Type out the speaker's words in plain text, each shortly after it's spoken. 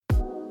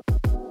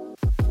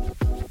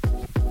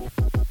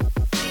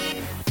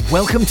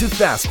Welcome to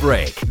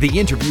Fastbreyk, the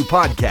interview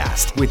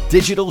podcast with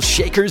digital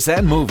shakers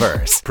and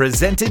movers,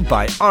 presented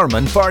by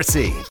Arman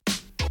Farsi.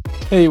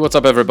 Hey, what's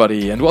up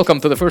everybody, and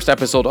welcome to the first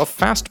episode of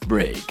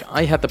Fastbreyk.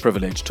 I had the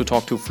privilege to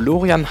talk to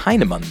Florian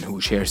Heinemann,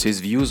 who shares his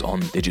views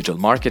on digital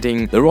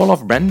marketing, the role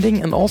of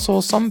branding, and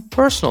also some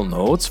personal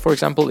notes, for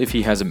example, if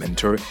he has a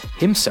mentor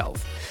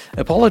himself.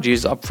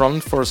 Apologies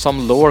upfront for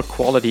some lower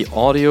quality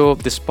audio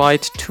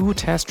despite 2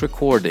 test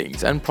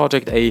recordings and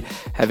Project A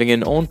having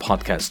an own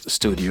podcast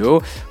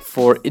studio.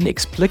 For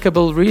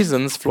inexplicable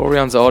reasons,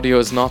 Florian's audio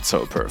is not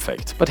so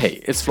perfect. But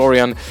hey, it's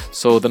Florian,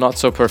 so the not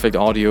so perfect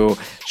audio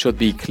should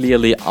be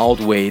clearly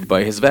outweighed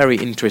by his very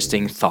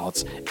interesting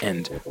thoughts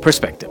and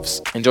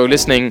perspectives. Enjoy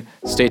listening,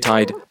 stay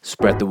tight,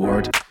 spread the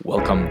word.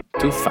 Welcome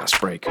to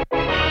Fastbreyk.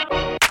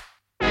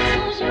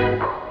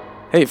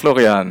 Hey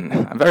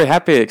Florian, I'm very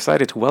happy,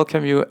 excited to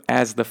welcome you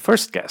as the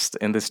first guest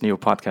in this new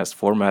podcast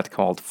format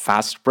called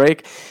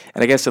Fastbreyk.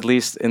 And I guess at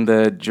least in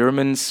the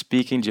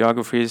German-speaking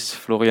geographies,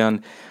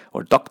 Florian,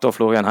 or Dr.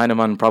 Florian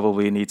Heinemann,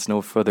 probably needs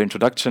no further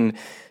introduction,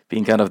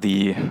 being kind of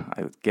the,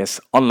 I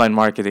guess, online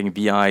marketing,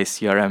 BI,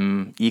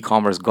 CRM,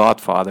 e-commerce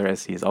godfather,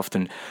 as he is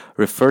often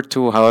referred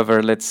to.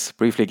 However, let's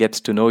briefly get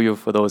to know you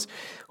for those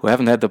who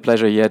haven't had the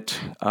pleasure yet.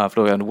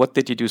 Florian, what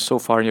did you do so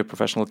far in your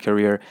professional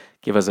career?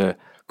 Give us a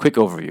quick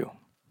overview.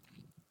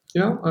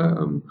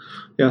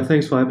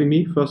 Thanks for having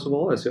me. First of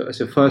all, as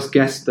your first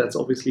guest, that's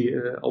obviously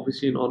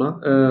an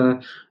honor.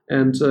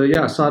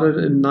 I started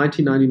in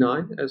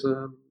 1999 as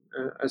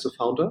a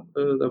founder.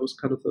 That was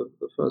kind of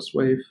the first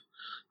wave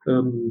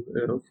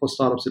for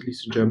startups, at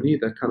least in Germany.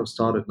 That kind of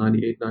started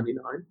 98,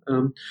 99.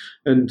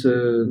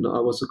 I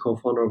was a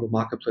co-founder of a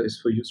marketplace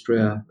for used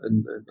rare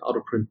and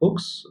out-of-print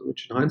books,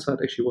 which in hindsight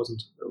actually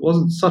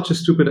wasn't such a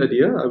stupid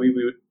idea. I mean,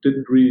 we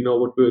didn't really know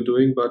what we were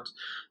doing, but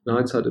in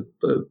hindsight, it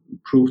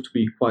proved to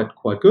be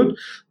quite good.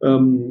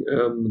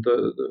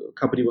 The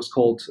company was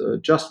called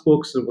Just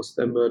Books. It was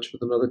then merged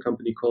with another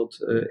company called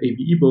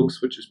ABE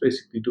Books, which is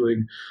basically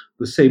doing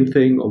the same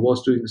thing, or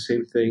was doing the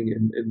same thing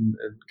in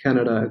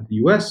Canada and the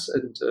US.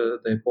 And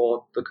they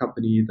bought the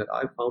company that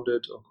I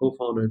founded or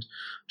co-founded,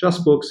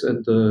 Just Books,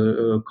 and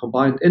the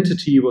combined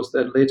entity was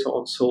then later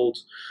on sold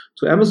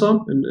to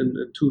Amazon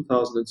in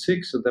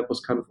 2006, and that was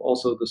kind of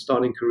also the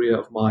starting career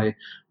of my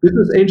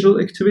business angel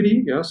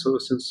activity. So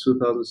since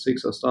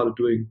 2006, I started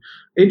doing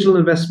angel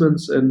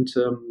investments, and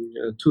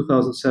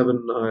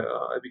 2007,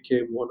 I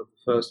became one of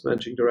the first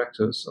managing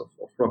directors of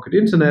Rocket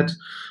Internet,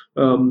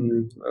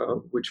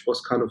 which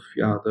was kind of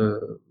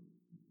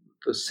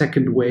the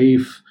second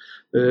wave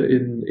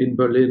in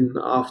Berlin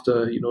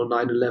after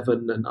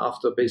 9/11 and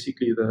after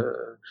basically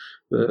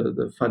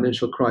the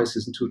financial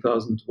crisis in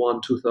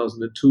 2001,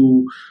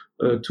 2002,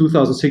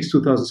 2006,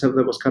 2007.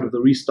 That was kind of the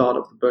restart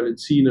of the Berlin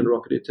scene, and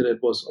Rocket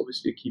Internet was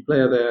obviously a key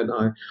player there. And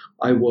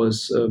I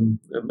was a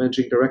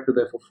managing director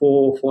there for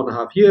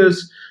 4.5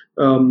 years,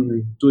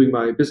 doing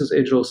my business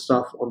angel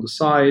stuff on the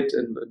side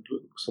and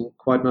doing some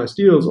quite nice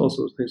deals,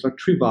 also things like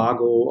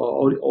Trivago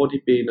or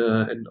Audibene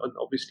and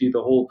obviously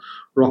the whole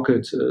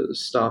Rocket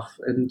stuff.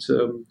 And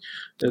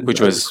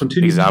which was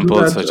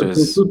examples such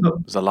as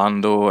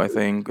Zalando, I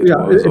think.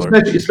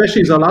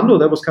 Especially Zalando.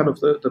 That was kind of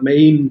the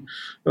main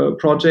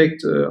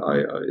project.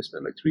 I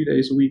spent like 3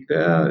 days a week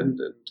there, and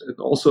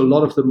also a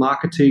lot of the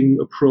marketing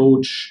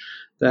approach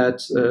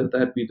that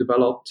we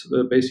developed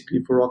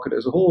basically for Rocket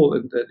as a whole,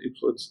 and that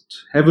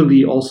influenced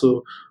heavily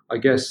also, I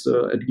guess,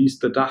 at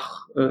least the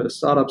DACH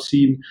startup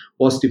scene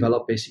was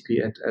developed basically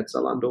at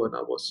Zalando, and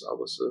I was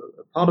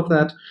a part of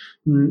that.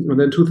 And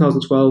then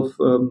 2012,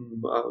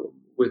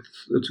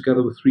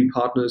 together with 3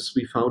 partners,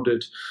 we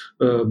founded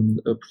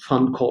a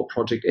fund called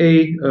Project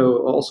A,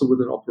 also with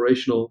an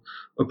operational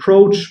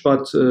approach,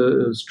 but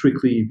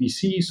strictly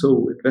VC,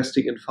 so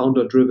investing in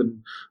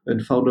founder-driven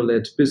and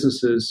founder-led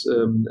businesses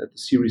at the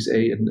Series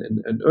A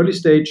and early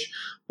stage.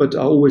 But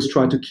I always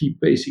try to keep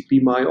basically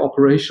my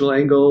operational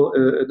angle,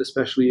 and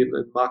especially in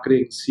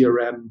marketing,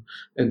 CRM,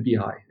 and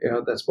BI.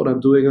 That's what I'm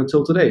doing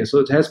until today. So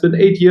it has been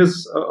 8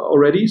 years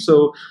already.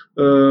 So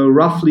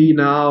roughly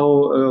now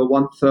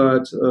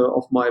 1/3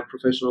 of my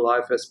professional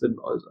life has been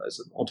as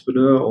an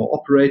entrepreneur or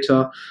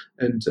operator,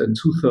 and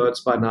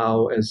 2/3 by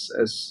now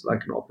as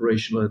like an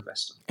operational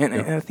investor. And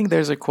I think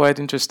there's a quite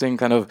interesting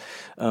kind of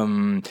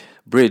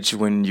bridge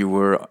when you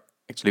were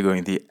actually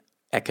going the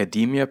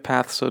academia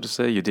path, so to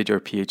say. You did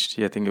your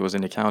PhD, I think it was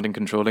in accounting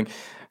controlling.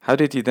 How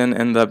did you then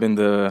end up in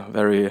the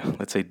very,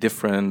 let's say,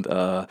 different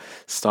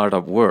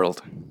startup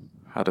world?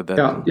 How did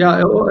that?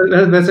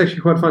 That's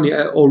actually quite funny.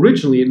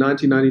 Originally in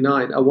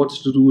 1999, I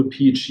wanted to do a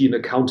PhD in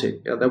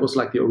accounting. That was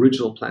like the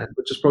original plan,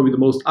 which is probably the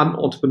most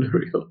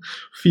unentrepreneurial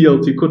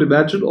field you could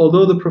imagine.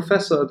 Although the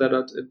professor that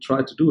I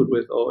tried to do it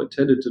with, or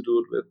intended to do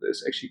it with,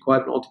 is actually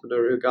quite an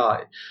entrepreneurial guy,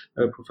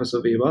 Professor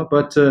Weber.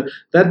 But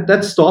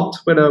that stopped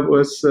when I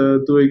was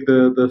doing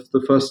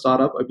the first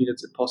startup. I mean,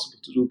 it's impossible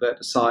to do that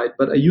aside.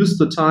 But I used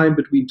the time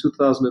between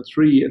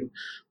 2003 and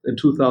in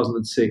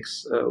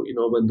 2006.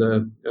 When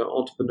the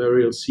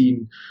entrepreneurial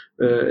scene,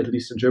 at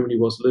least in Germany,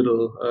 was a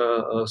little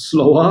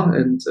slower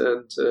and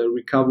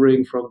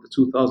recovering from the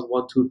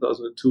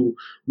 2001-2002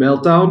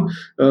 meltdown.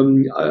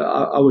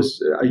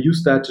 I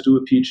used that to do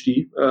a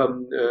PhD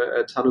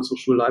at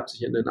Handelshochschule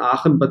Leipzig and in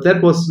Aachen, but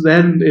that was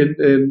then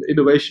in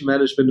innovation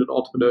management and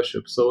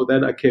entrepreneurship. So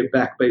then I came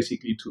back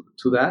basically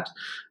to that,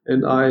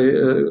 and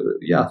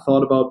I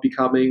thought about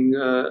becoming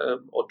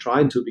or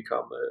trying to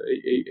become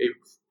a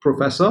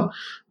professor,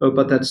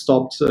 but that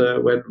stopped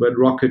when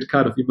Rocket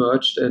kind of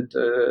emerged. And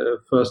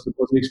first it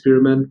was an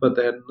experiment, but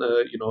then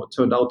it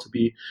turned out to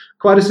be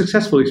quite a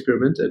successful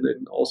experiment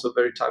and also a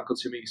very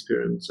time-consuming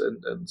experience.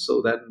 And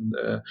so then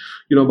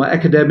my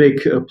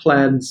academic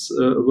plans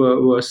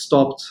were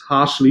stopped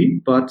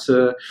harshly, but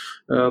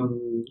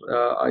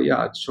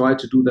I tried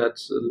to do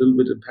that a little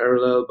bit in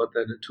parallel. But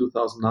then in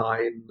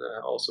 2009,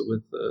 also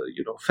with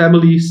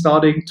family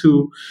starting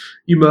to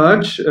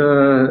emerge,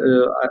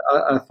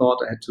 I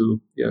thought I had to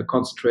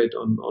concentrate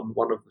on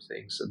one of the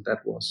things, and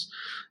that was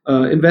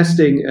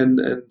investing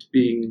and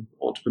being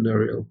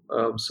entrepreneurial.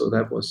 So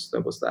that was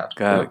that.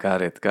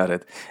 Got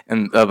it.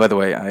 And by the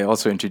way, I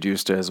also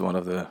introduced you as one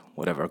of the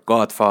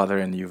godfather,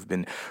 and you've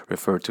been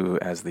referred to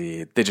as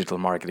the digital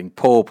marketing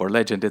pope or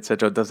legend,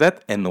 etc. Does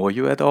that annoy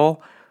you at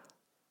all?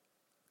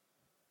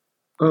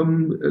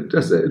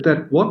 Does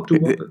that what?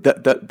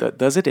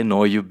 Does it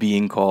annoy you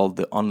being called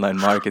the online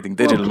marketing,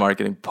 digital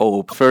marketing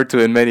pope, referred to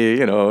in many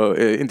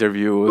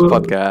interviews,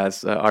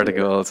 podcasts,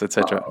 articles,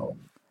 etc.?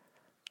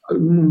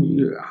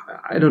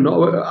 I don't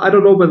know. I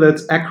don't know whether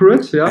that's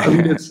accurate. Yeah, I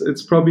mean,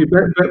 it's probably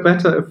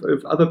better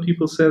if other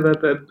people say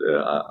that.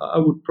 I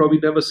would probably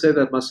never say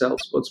that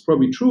myself. What's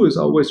probably true is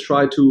I always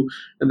try to,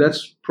 and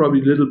that's probably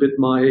a little bit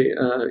my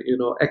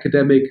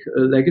academic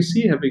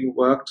legacy, having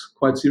worked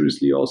quite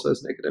seriously also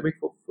as an academic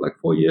for like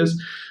 4 years.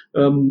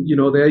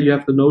 There you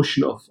have the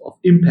notion of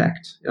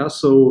impact. Yeah,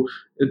 so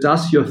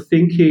does your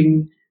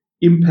thinking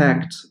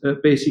impact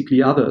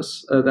basically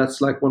others? That's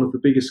like one of the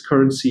biggest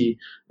currency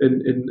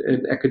in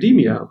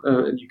academia,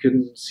 and you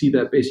can see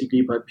that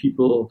basically by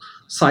people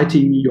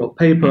citing your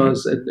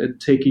papers and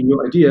taking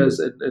your ideas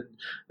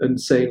and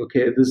saying,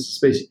 okay, this is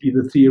basically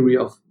the theory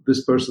of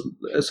this person.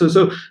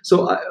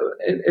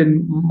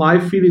 And my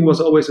feeling was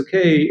always,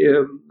 okay,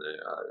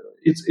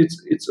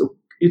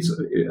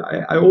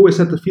 I always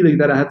had the feeling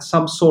that I had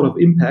some sort of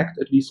impact,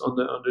 at least on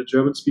the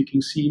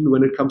German-speaking scene,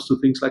 when it comes to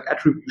things like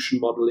attribution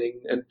modeling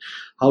and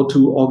how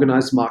to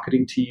organize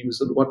marketing teams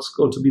and what's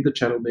going to be the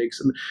channel mix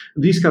and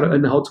these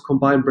and how to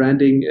combine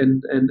branding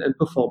and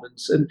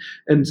performance and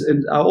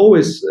I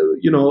always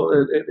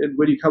and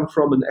when you come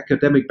from an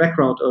academic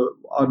background or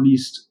at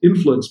least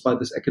influenced by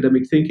this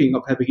academic thinking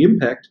of having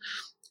impact,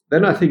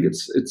 then I think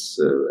it's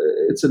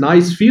a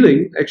nice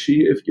feeling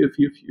actually if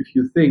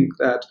you think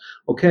that,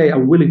 okay,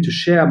 I'm willing to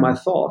share my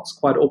thoughts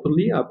quite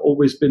openly. I've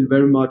always been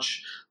very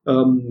much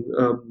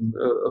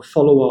a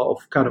follower of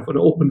kind of an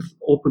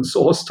open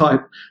source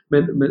type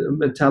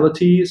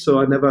mentality. So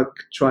I never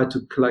try to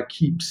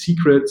keep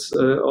secrets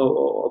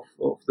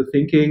of the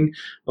thinking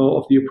or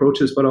of the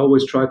approaches, but I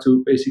always try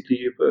to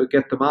basically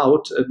get them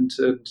out. And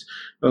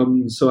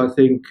so I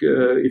think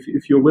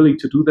if you're willing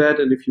to do that,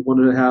 and if you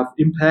want to have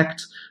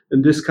impact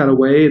in this kind of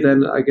way,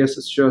 then I guess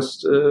it's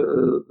just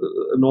a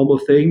normal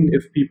thing.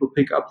 If people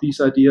pick up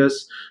these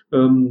ideas,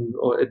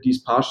 or at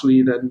least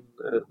partially, then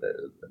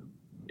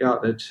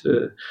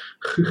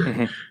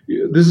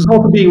this is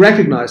also being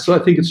recognized. So I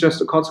think it's just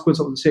a consequence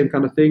of the same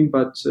kind of thing.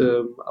 But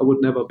I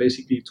would never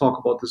basically talk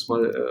about this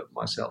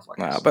myself.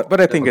 But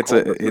I think it's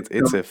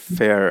a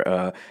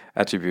fair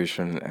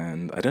attribution,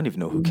 and I don't even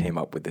know who came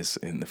up with this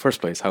in the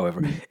first place.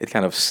 However, it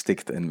kind of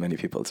stuck in many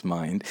people's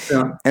mind.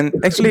 Yeah. And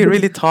actually,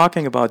 really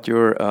talking about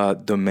your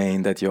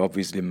domain that you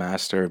obviously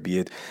master, be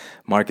it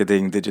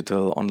marketing,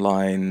 digital,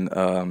 online,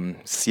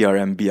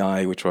 CRM,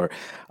 BI, which are,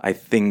 I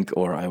think,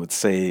 or I would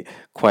say,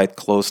 quite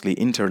closely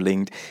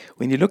interlinked.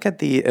 When you look at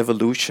the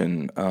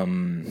evolution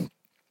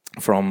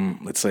from,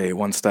 let's say,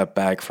 one step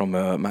back from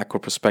a macro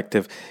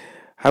perspective,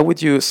 how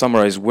would you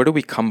summarize where do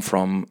we come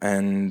from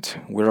and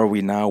where are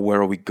we now?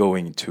 Where are we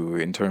going to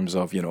in terms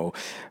of,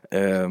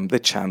 the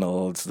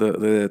channels,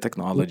 the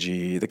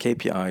technology, the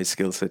KPI,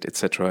 skill set,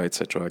 etc.,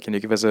 etc.? Can you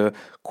give us a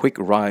quick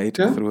ride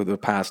through the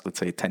past, let's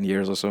say, 10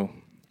 years or so?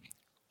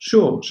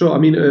 Sure. I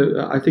mean,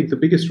 I think the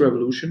biggest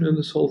revolution in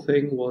this whole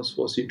thing was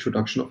the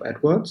introduction of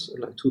AdWords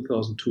in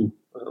 2002.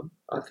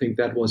 I think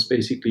that was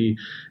basically,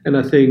 and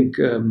I think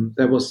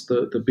that was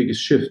the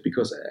biggest shift,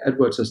 because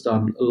AdWords has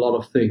done a lot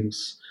of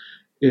things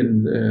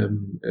in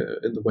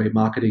the way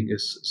marketing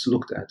is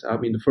looked at. I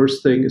mean, the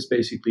first thing is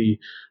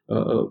basically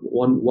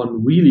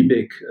one really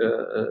big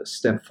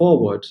step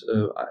forward,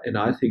 and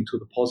I think to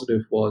the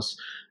positive was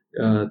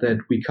that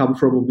we come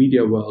from a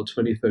media world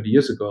 20, 30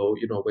 years ago,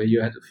 where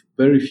you had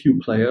very few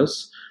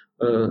players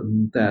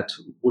that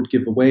would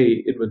give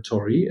away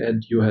inventory,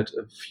 and you had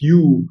a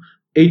few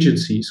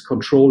agencies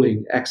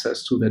controlling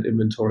access to that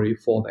inventory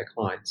for their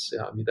clients.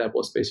 Yeah, I mean, that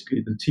was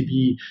basically the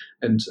TV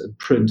and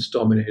print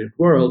dominated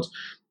world.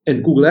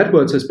 and Google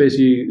AdWords has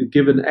basically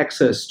given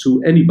access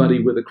to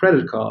anybody with a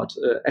credit card,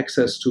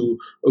 access to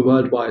a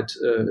worldwide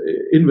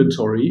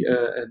inventory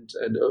and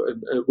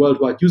a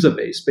worldwide user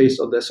base based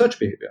on their search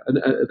behavior. And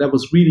that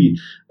was really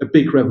a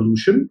big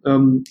revolution.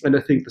 And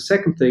I think the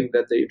second thing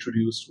that they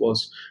introduced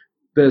was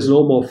there's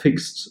no more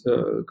fixed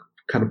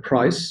kind of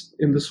price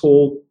in this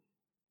whole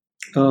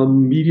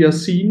media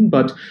scene,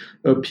 but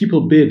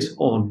people bid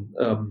on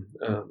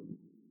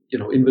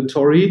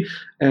inventory,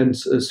 and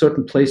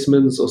certain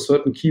placements or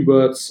certain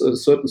keywords,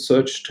 certain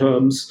search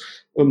terms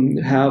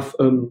have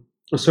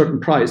a certain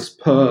price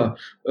per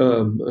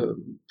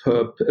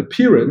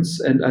appearance.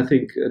 And I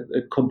think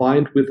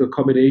combined with a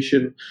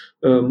combination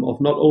of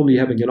not only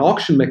having an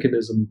auction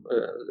mechanism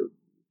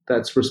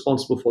that's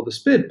responsible for this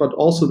bid, but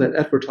also that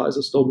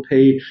advertisers don't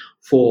pay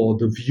for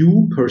the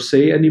view per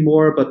se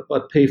anymore,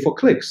 but pay for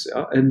clicks.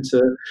 Yeah?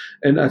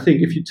 And I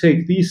think if you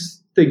take these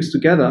things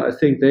together, I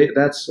think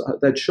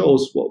that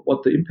shows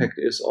what the impact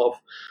is of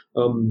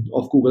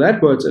Google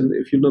AdWords. And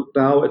if you look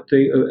now at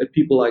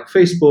people like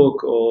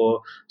Facebook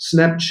or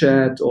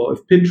Snapchat, or if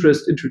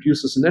Pinterest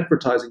introduces an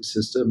advertising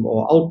system,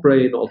 or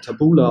Outbrain or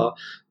Taboola,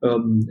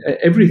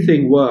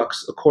 everything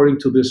works according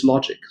to this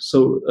logic.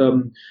 So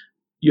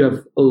you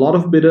have a lot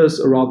of bidders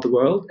around the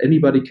world.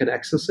 Anybody can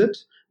access it.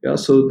 Yeah,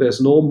 so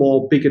there's no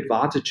more big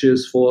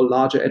advantages for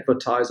larger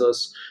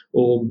advertisers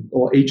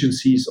or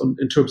agencies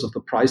in terms of the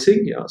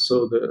pricing. Yeah,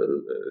 so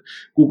the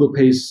Google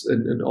pays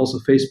and also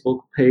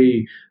Facebook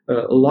pay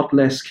a lot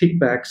less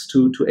kickbacks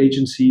to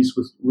agencies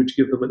which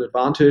give them an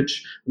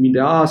advantage. I mean,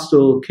 there are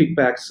still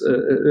kickbacks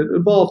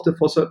involved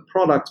for certain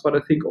products, but I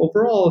think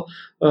overall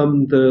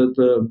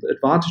the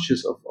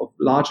advantages of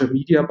larger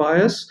media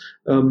buyers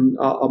are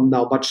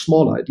now much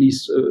smaller, at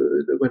least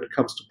when it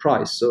comes to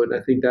price. So, and I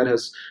think that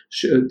has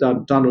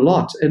done a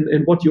lot.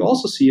 And what you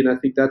also see, and I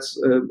think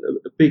that's a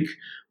big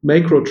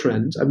macro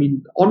trend. I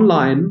mean,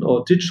 online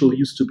or digital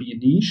used to be a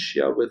niche,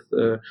 yeah, with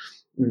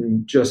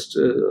just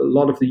a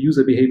lot of the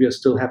user behavior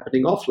still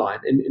happening offline.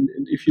 And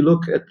if you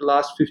look at the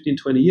last 15,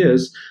 20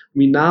 years, I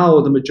mean,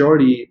 now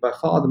by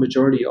far the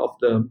majority of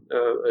the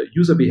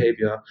user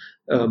behavior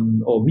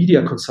or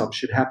media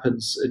consumption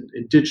happens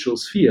in digital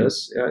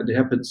spheres, and it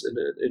happens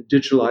in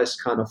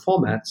digitalized kind of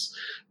formats.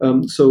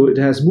 So it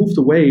has moved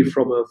away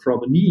from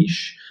a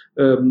niche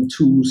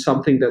to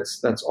something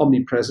that's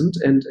omnipresent,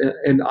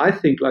 and I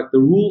think like the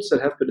rules that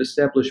have been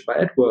established by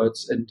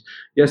AdWords, and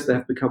yes, they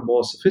have become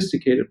more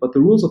sophisticated, but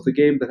the rules of the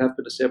game that have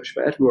been established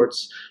by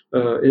AdWords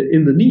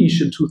in the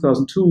niche in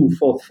 2002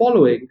 for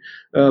following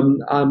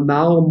are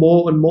now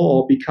more and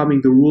more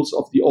becoming the rules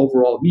of the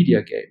overall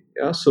media game.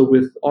 Yeah, so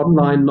with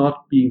online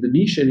not being the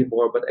niche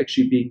anymore, but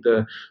actually being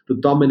the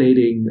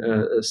dominating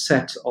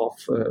set of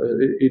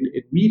in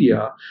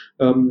media,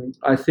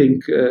 I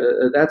think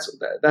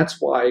that's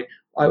why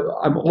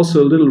I'm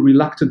also a little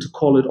reluctant to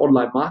call it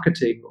online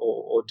marketing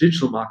or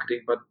digital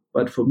marketing,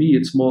 but for me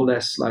it's more or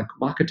less like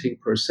marketing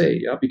per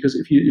se. Yeah, because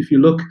if you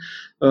look,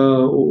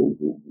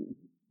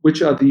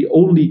 which are the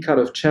only kind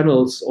of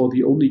channels or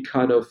the only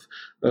kind of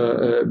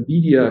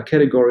media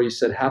categories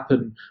that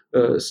happen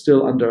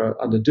still under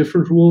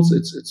different rules.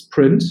 It's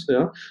print,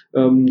 yeah.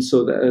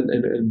 So that,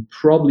 and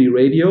probably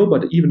radio,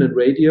 but even in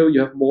radio, you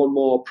have more and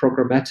more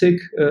programmatic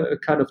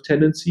kind of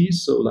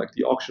tendencies. So like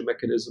the auction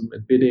mechanism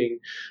and bidding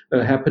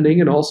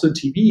happening, and also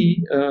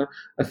TV.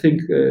 I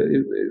think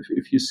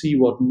if you see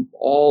what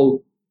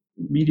all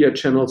media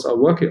channels are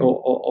working, or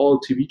all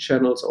TV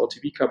channels or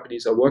TV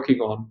companies are working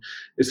on,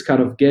 is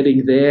kind of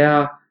getting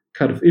their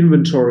kind of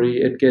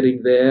inventory and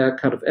getting their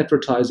kind of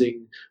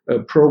advertising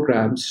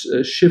programs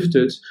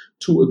shifted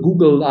to a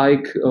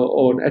Google-like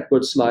or an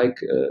AdWords-like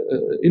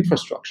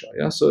infrastructure.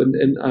 Yeah. So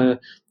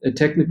and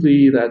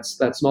technically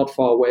that's not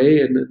far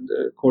away. And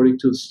according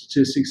to the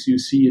statistics you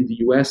see in the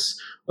US,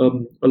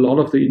 a lot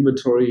of the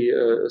inventory,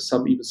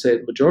 some even say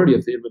the majority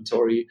of the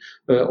inventory,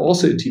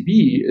 also in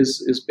TV,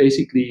 is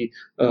basically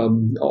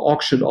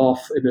auctioned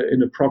off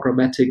in a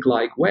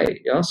programmatic-like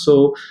way. Yeah.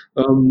 So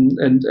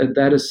and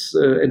that is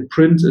and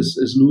print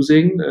is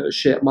losing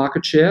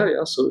market share.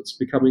 Yeah. So it's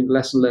becoming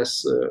less and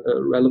less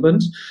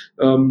relevant.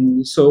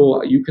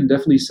 So you can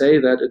definitely say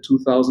that in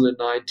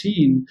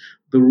 2019,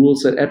 the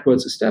rules that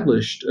AdWords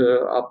established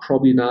are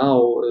probably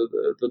now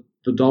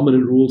the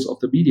dominant rules of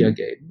the media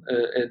game,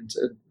 and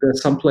there are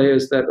some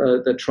players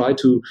that try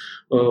to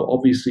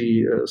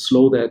obviously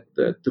slow that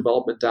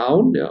development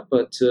down. Yeah,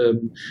 but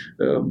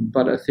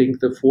I think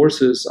the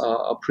forces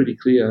are pretty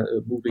clear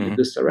moving in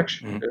this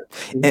direction.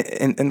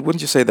 And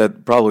wouldn't you say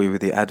that probably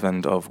with the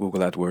advent of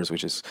Google AdWords,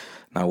 which is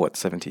now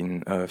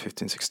 15,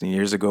 16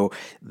 years ago,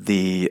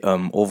 the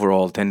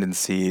overall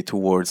tendency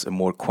towards a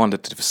more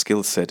quantitative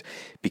skill set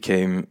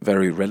became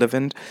very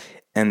relevant?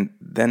 And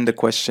then the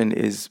question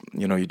is,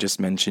 you just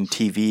mentioned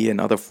TV and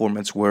other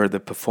formats where the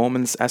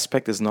performance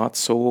aspect is not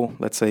so,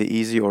 let's say,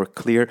 easy or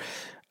clear.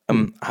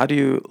 How do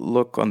you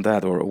look on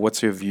that, or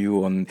what's your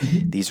view on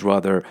these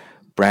rather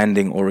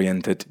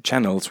branding-oriented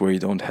channels where you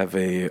don't have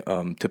a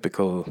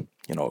typical,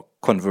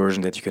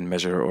 conversion that you can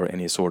measure or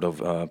any sort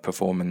of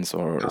performance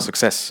or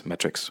success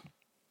metrics?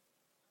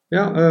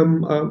 Yeah,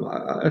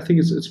 I think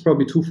it's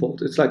probably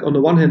twofold. It's like on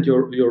the one hand,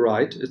 you're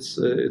right.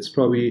 It's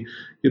probably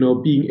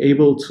being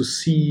able to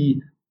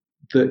see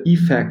the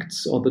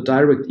effects or the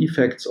direct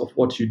effects of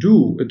what you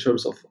do in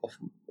terms of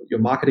your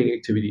marketing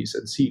activities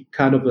and see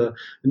kind of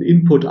an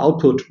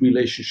input-output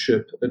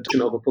relationship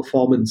of a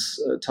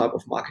performance type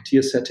of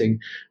marketeer setting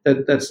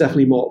that's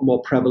definitely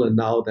more prevalent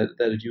now than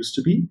it used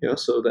to be. Yeah,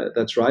 so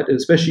that's right, and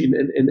especially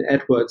in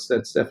AdWords,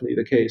 that's definitely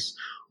the case.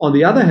 On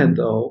the other hand,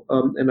 though,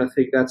 and I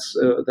think that's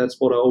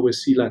what I always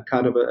see like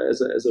kind of as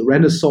a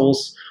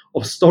renaissance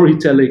of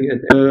storytelling,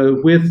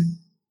 and with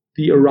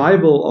the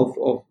arrival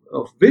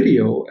of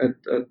video and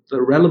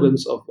the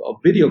relevance of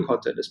video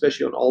content,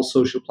 especially on all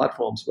social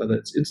platforms, whether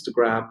it's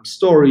Instagram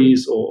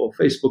stories or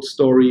Facebook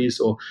stories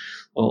or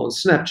on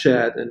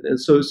Snapchat and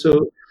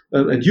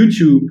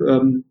YouTube.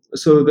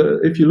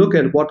 If you look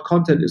at what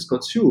content is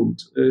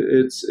consumed,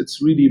 it's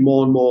really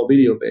more and more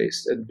video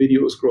based, and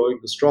video is growing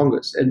the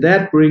strongest, and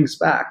that brings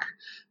back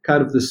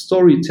kind of the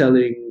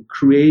storytelling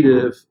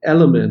creative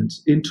element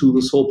into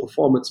this whole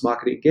performance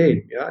marketing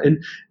game. Yeah,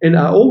 and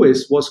I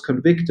always was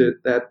convicted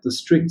that the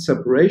strict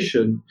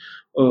separation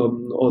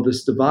or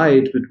this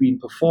divide between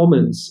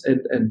performance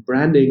and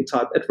branding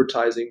type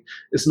advertising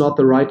is not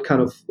the right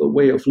kind of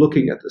way of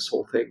looking at this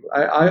whole thing.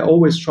 I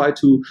always try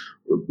to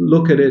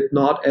look at it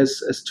not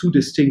as two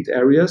distinct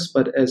areas,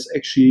 but as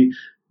actually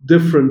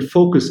different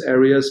focus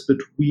areas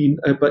between,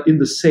 but in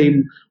the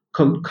same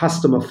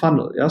customer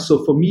funnel. Yeah.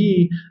 So for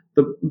me,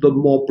 the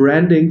more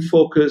branding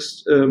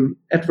focused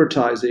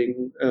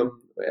advertising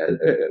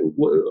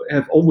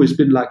have always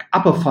been like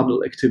upper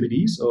funnel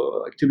activities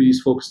or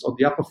activities focused on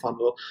the upper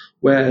funnel,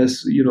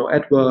 whereas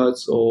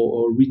AdWords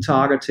or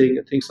retargeting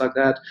and things like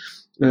that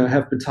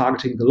have been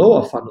targeting the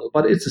lower funnel,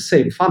 but it's the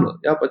same funnel,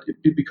 yeah. But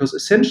because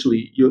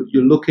essentially you're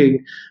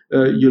looking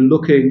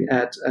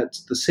at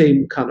the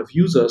same kind of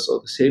users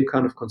or the same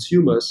kind of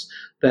consumers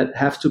that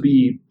have to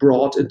be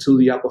brought into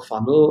the upper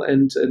funnel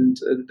and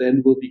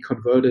then will be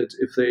converted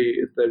if they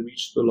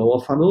reach the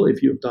lower funnel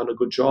if you've done a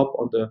good job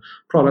on the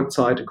product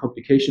side and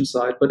communication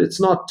side. But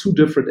it's not two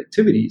different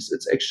activities.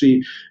 It's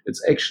actually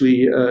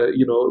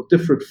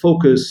different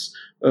focus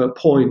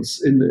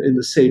points in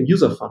the same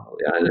user funnel.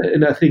 Yeah?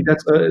 And I think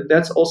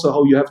that's also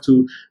how you have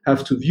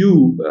to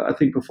view I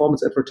think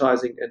performance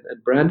advertising and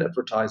brand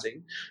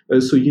advertising.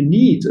 So you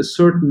need a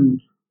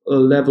certain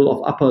level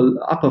of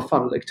upper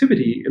funnel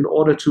activity in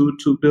order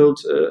to build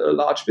a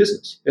large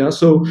business. Yeah.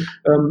 So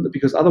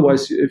because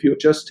otherwise, if you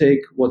just take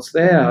what's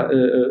there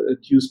and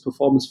use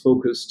performance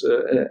focused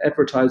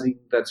advertising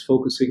that's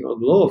focusing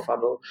on the lower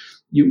funnel,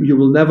 you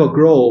will never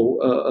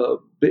grow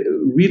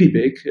really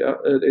big.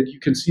 And you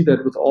can see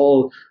that with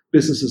all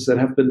businesses that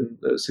have been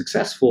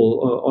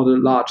successful on a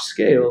large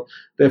scale.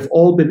 They've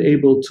all been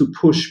able to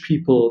push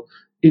people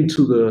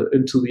into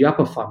the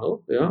upper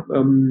funnel, yeah,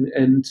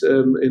 and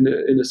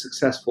in a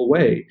successful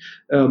way.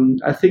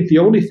 I think the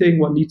only thing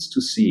one needs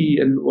to see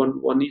and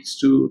one needs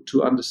to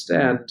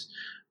understand,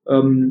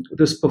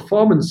 this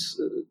performance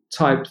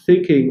type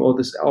thinking or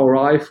this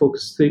ROI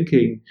focused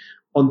thinking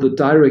on the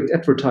direct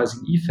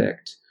advertising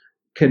effect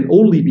can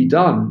only be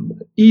done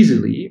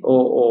easily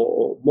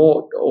or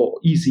more or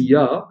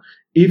easier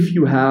if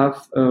you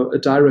have a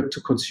direct to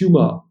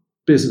consumer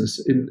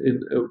business in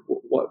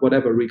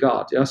whatever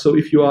regard. Yeah. So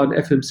if you are an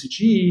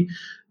FMCG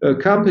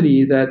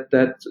company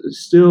that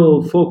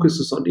still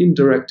focuses on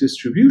indirect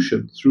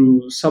distribution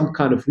through some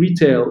kind of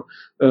retail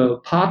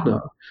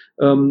partner,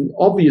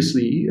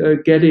 obviously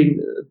getting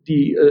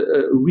the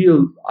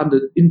real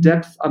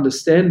in-depth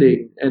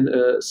understanding and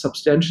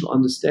substantial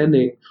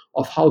understanding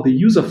of how the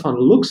user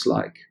funnel looks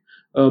like,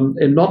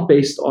 and not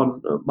based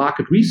on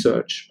market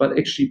research, but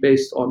actually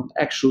based on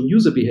actual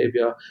user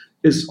behavior,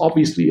 is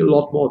obviously a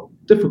lot more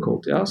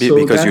difficult. Yeah, so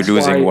because you're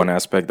losing one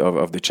aspect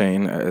of the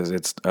chain as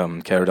it's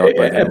carried out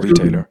by the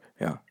retailer.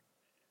 Yeah,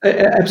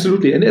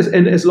 absolutely. And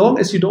as long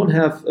as you don't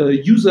have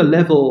user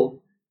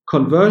level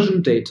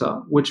conversion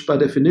data, which by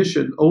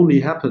definition only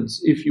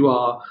happens if you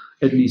are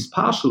at least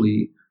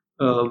partially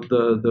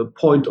the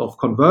point of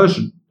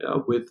conversion,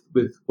 with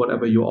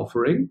whatever you're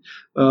offering.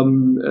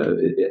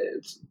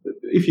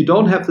 If you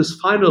don't have this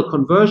final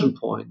conversion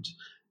point,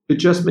 it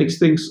just makes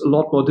things a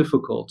lot more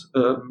difficult,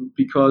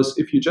 because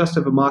if you just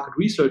have a market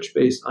research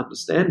based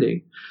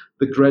understanding,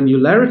 the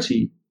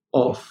granularity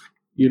of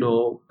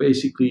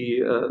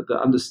basically the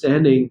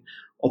understanding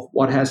of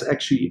what has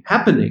actually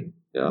happening,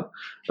 yeah,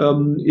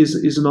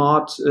 is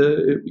not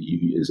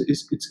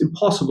it's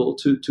impossible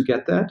to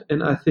get that.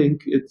 And I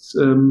think it's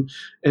and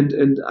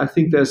I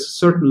think there's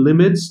certain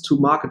limits to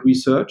market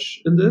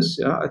research in this.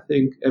 Yeah, I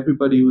think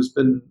everybody who's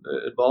been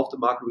involved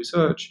in market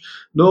research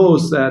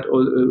knows that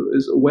or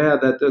is aware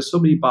that there's so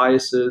many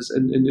biases,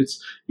 and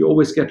it's you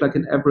always get like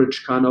an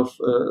average kind of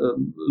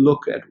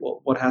look at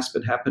what has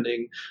been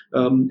happening,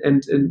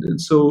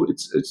 and so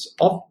it's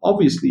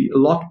obviously a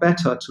lot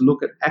better to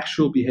look at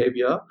actual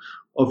behavior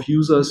of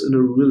users in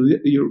a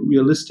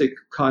realistic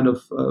kind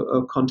of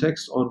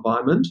context or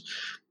environment.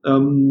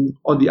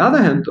 On the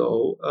other hand,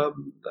 though,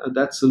 and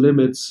that's the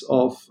limits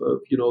of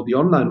the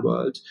online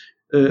world.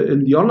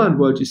 in the online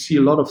world, you see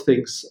a lot of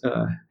things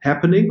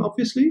happening,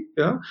 obviously,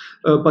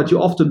 but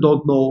you often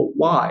don't know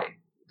why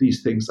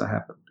these things are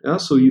happening. Yeah?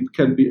 So you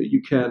can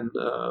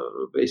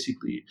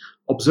basically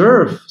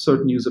observe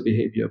certain user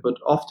behavior, but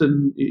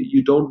often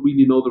you don't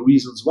really know the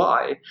reasons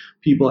why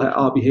people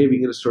are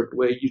behaving in a certain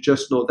way. You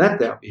just know that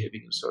they are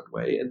behaving in a certain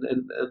way,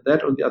 and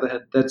that, on the other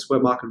hand, that's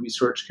where market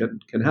research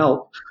can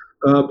help.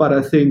 But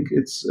I think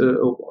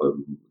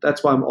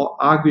that's why I'm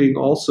arguing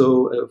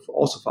also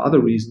for other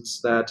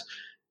reasons, that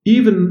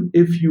even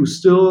if you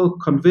still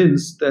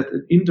convinced that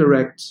an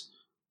indirect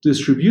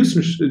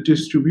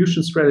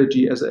distribution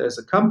strategy as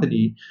a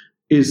company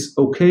is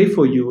okay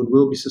for you and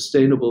will be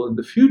sustainable in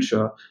the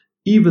future,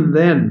 even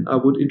then I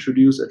would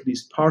introduce at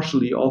least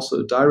partially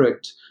also a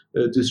direct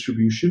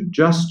distribution,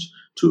 just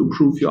to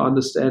improve your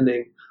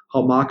understanding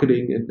how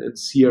marketing and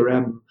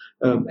CRM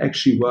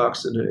actually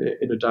works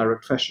in a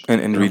direct fashion.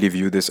 And really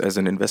view this as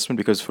an investment,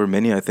 because for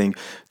many, I think,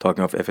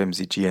 talking of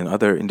FMCG and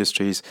other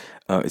industries,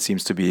 it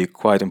seems to be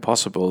quite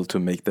impossible to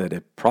make that a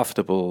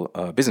profitable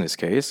business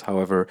case.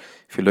 However,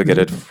 if you look at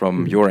it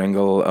from your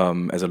angle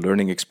as a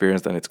learning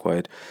experience, then it's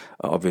quite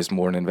obvious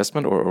more an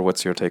investment, or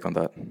what's your take on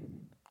that?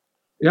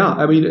 Yeah,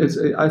 I mean,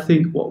 I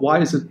think why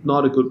is it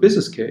not a good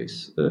business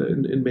case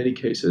in many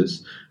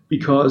cases?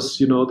 Because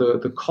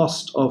the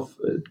cost of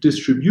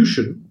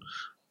distribution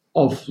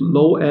of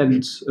lower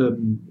end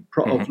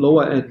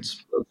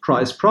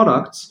price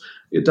products,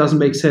 it doesn't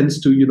make sense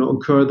to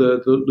incur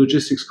the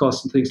logistics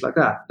costs and things like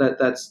that.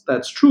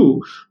 That's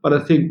true. But I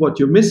think what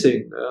you're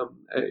missing,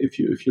 if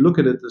you look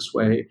at it this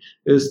way,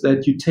 is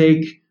that you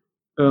take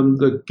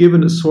the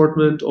given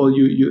assortment, or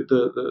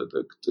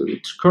the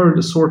current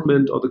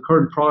assortment or the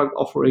current product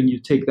offering, you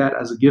take that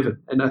as a given.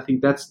 And I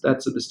think that's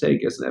a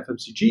mistake as an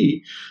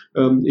FMCG.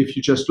 If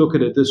you just look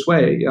at it this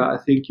way, I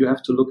think you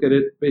have to look at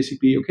it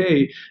basically,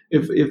 okay,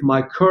 if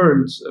my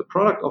current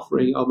product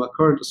offering or my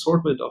current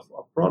assortment of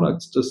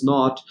products does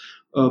not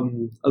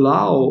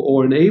allow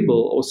or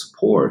enable or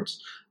support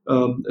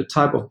a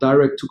type of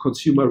direct to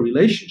consumer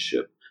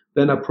relationship,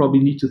 then I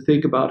probably need to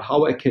think about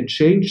how I can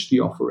change the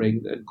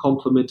offering and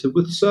complement it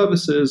with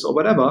services or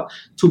whatever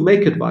to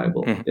make it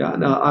viable. Mm-hmm. Yeah,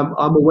 now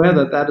I'm aware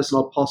that is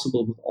not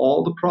possible with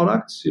all the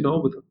products,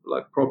 with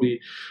like probably,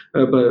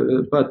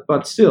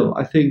 but still,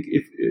 I think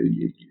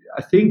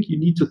you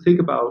need to think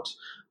about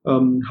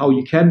how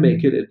you can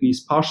make it at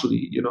least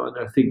partially, and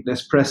I think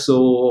Nespresso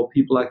or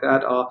people like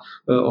that or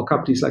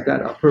companies like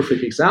that are a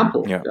perfect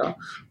example. Yeah.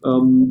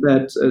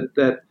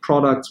 That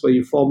products where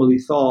you formerly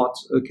thought,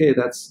 okay,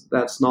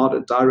 that's not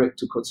a direct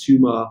to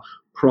consumer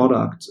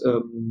product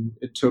in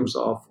terms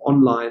of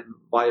online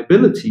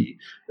viability,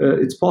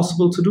 it's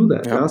possible to do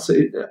that. Yeah. So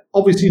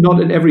obviously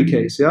not in every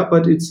case. Yeah,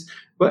 but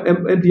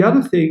and the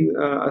other thing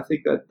I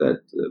think that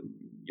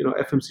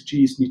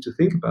FMCGs need to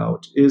think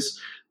about is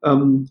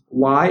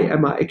why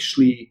are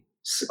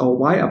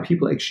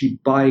people actually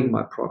buying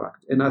my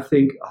product? And I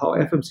think how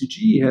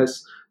FMCG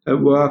has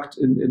worked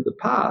in the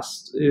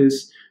past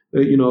is,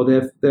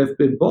 they've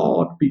been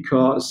bought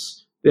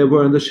because they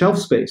were in the shelf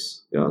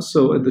space. Yeah,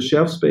 so the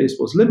shelf space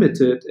was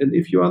limited, and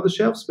if you're on the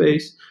shelf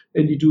space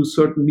and you do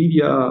certain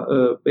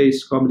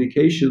media-based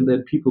communication,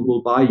 then people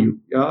will buy you.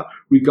 Yeah,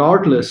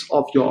 regardless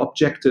of your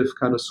objective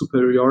kind of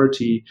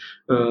superiority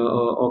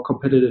or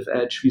competitive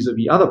edge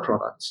vis-a-vis other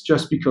products,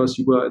 just because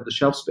you were in the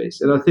shelf space.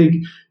 And I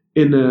think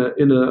in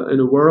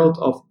a world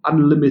of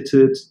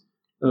unlimited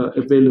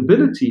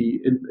availability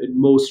in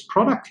most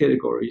product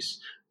categories,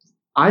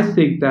 I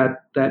think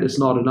that is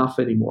not enough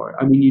anymore.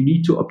 I mean, you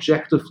need to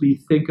objectively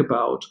think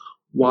about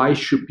why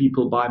should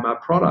people buy my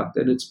product,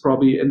 and it's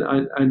probably and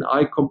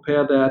I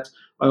compare that.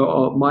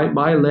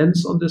 My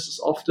lens on this is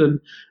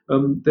often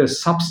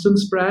there's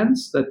substance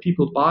brands that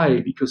people buy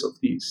because of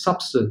the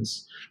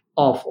substance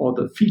of or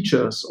the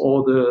features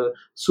or the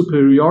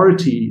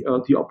superiority,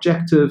 the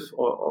objective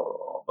or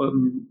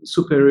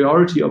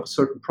superiority of a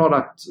certain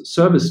product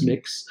service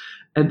mix,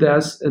 and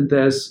there's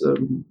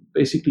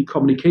basically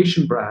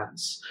communication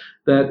brands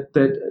that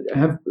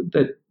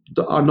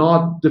are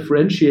not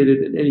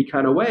differentiated in any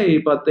kind of way,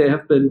 but they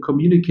have been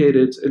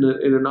communicated in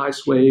a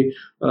nice way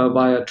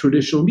via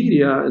traditional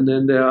media, and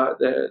then they are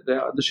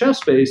the shelf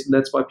space, and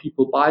that's why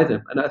people buy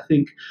them. And I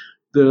think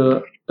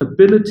the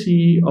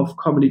ability of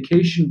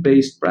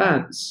communication-based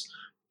brands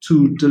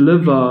to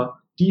deliver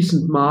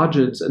decent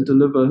margins and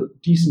deliver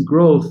decent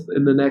growth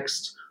in the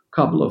next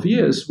couple of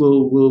years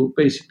will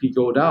basically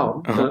go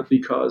down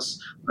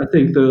because I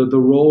think the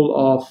role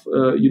of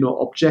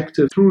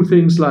objective through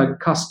things like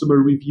customer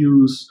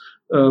reviews,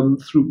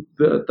 through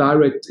the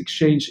direct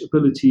exchange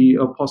ability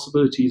or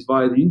possibilities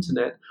via the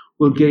internet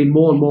will gain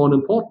more and more in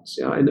importance.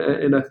 Yeah,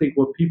 and I think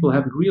what people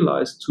haven't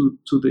realized to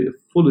the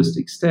fullest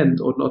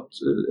extent or not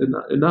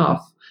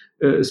enough,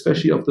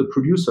 especially of the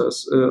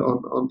producers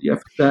on the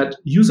that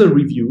user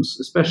reviews,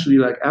 especially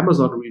like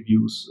Amazon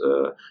reviews,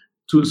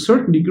 to a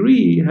certain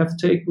degree, have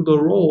taken the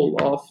role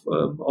of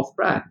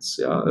brands,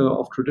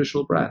 of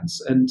traditional brands,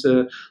 and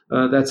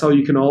that's how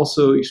you can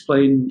also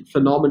explain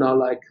phenomena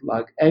like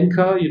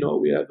Anchor.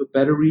 We have a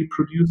battery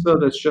producer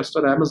that's just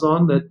on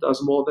Amazon that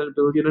does more than $1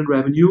 billion in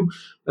revenue,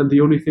 and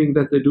the only thing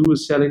that they do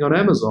is selling on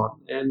Amazon,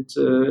 and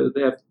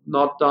they have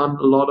not done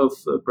a lot of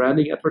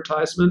branding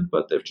advertisement,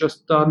 but they've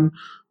just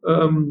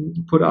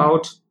put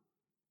out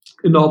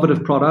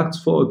innovative products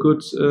for a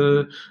good,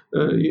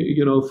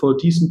 for a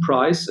decent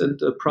price, and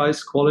the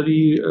price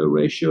quality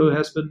ratio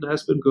has been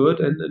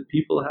good, and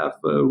people have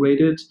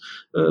rated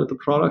the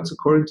products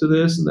according to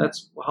this, and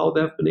that's how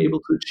they've been able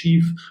to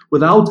achieve,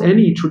 without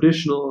any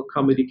traditional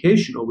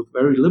communication or with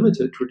very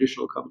limited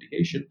traditional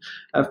communication,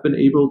 have been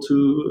able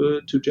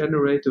to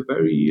generate a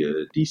very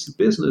decent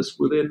business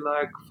within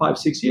like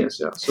 5-6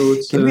 years. Yeah, so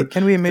it's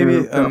can we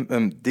maybe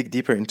dig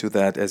deeper into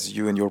that, as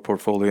you and your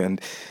portfolio,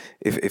 and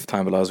if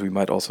time allows, we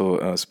might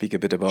also speak a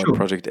bit about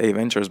Project A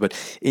Ventures. But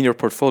in your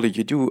portfolio,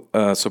 you do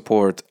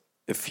support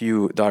a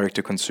few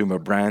direct-to-consumer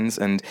brands.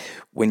 And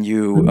when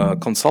you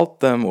consult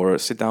them or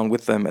sit down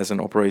with them as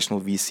an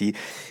operational VC,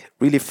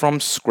 really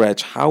from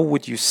scratch, how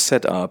would you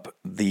set up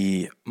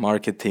the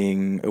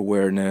marketing,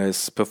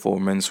 awareness,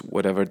 performance,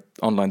 whatever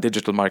online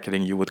digital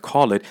marketing you would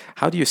call it?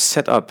 How do you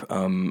set up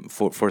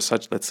for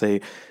such, let's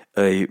say,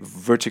 a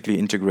vertically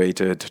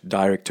integrated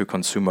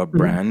direct-to-consumer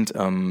brand?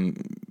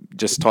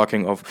 Just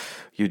talking of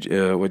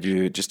what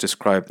you just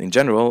described in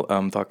general,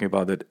 talking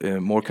about it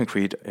more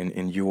concrete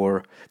in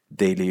your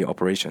daily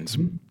operations.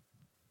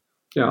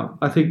 Yeah,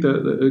 I think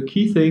the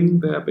key thing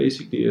there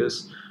basically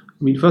is,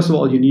 first of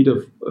all, you need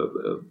a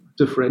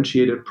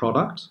differentiated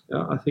product.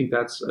 Yeah, I think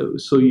that's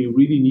so you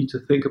really need to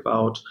think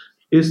about,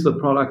 is the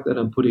product that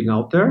I'm putting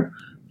out there,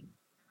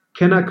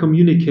 can I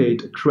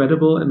communicate a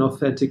credible and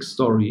authentic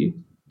story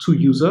to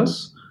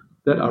users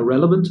that are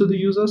relevant to the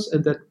users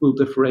and that will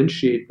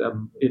differentiate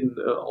them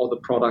or the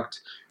product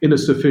in a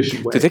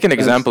sufficient way. To take an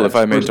example, if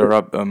I may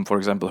interrupt, for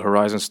example,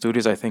 Horizon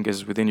Studios, I think,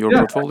 is within your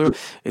portfolio.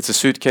 It's a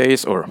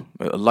suitcase or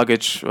a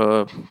luggage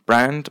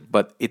brand,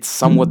 but it's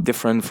somewhat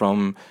different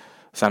from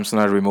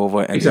Samsonite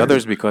Remover and the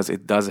others, because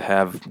it does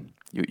have,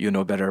 you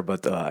know better,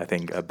 but I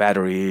think a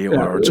battery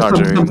or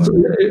charger.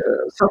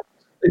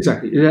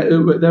 Exactly.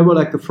 They were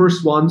like the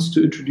first ones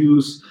to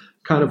introduce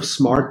kind of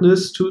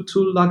smartness to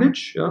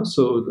luggage. Yeah?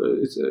 So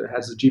it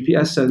has a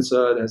GPS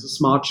sensor, it has a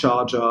smart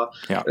charger.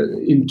 Yeah.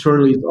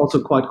 Internally, it's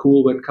also quite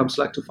cool when it comes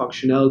like to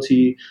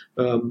functionality.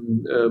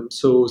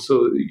 So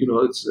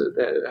it's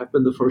they have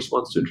been the first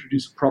ones to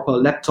introduce a proper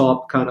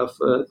laptop kind of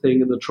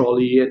thing in the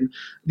trolley, and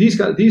these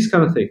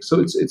kind of things. So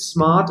it's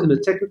smart in a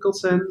technical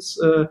sense.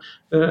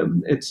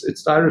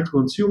 It's direct to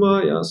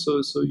consumer. Yeah.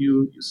 So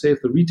you save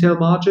the retail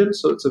margin.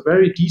 So it's a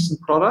very decent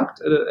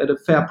product at a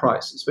fair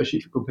price, especially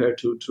if you compare it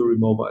to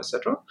Remover, etc.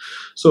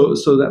 So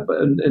that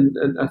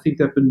and I think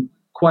they've been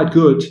quite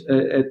good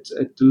at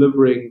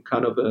delivering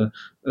kind of a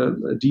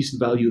decent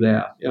value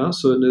there. Yeah.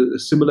 So in a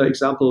similar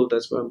example,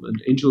 that's where I'm an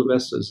angel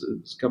investor,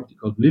 is a company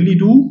called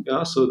Lilydoo.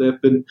 Yeah. So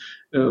they've been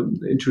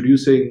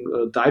introducing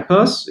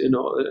diapers,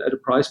 at a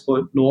price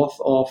point north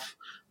of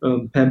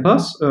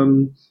Pampers,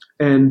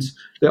 and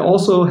they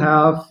also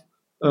have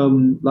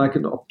like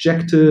an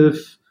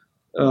objective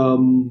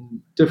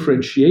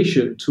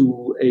differentiation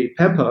to a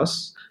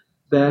Pampers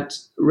that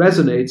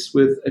resonates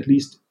with at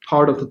least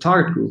part of the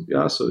target group.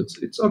 Yeah, so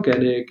it's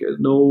organic,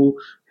 no,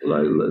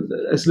 like,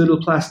 as little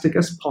plastic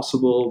as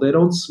possible. They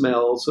don't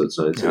smell, so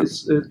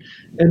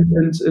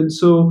and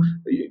so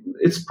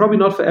it's probably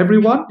not for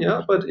everyone.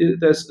 Yeah, but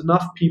there's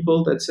enough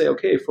people that say,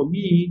 okay, for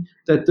me,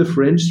 that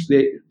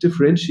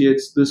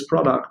differentiates this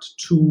product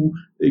to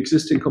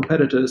existing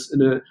competitors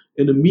in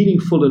a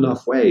meaningful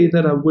enough way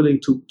that I'm willing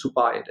to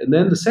buy it. And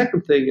then the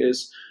second thing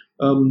is,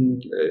 we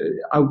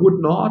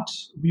would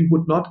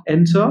not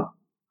enter,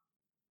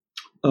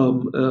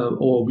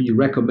 or we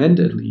recommend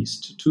at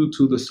least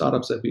to the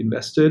startups that we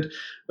invested,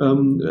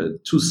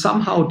 to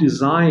somehow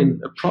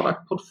design a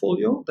product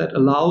portfolio that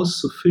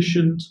allows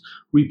sufficient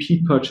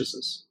repeat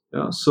purchases.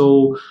 Yeah?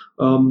 So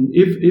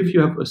if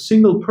you have a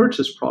single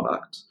purchase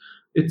product,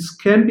 it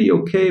can be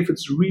okay if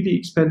it's really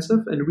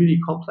expensive and really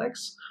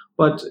complex.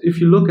 But if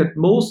you look at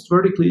most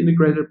vertically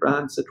integrated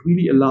brands that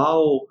really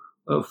allow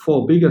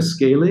for bigger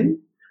scaling,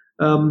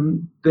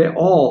 they're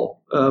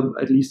all,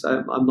 at least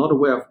I'm not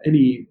aware of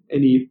any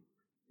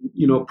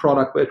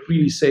product where it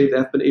really say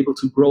they've been able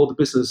to grow the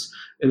business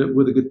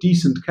with a good,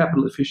 decent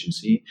capital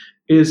efficiency,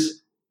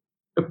 is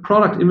a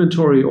product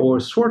inventory or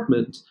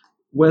assortment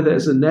where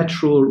there's a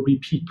natural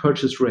repeat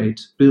purchase rate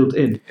built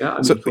in.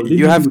 Yeah, so for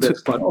you have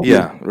that's quite obvious.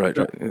 Yeah, right.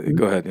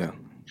 Go ahead. Yeah.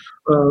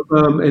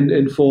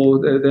 And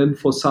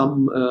for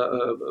some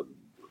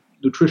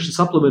nutrition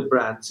supplement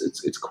brands,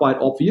 it's quite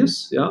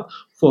obvious. Yeah.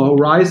 For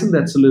Horizon,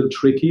 that's a little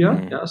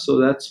trickier. Yeah. So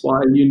that's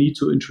why you need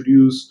to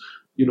introduce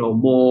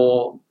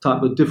more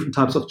different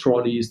types of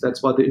trolleys.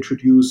 That's why they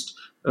introduced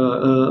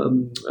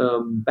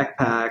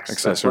backpacks,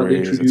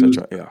 accessories,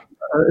 etc. Yeah.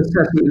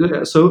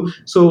 So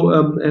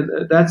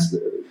and that's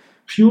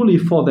purely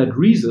for that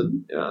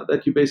reason,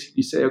 that you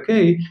basically say,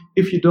 okay,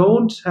 if you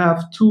don't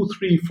have 2,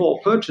 3, 4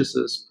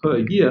 purchases per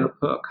year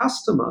per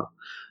customer,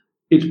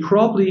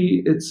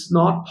 it's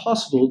not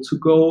possible to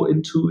go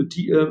into a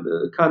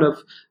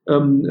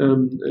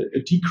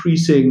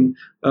decreasing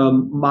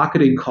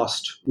marketing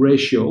cost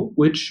ratio,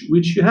 which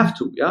you have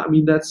to. Yeah, I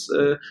mean that's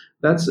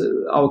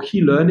our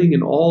key learning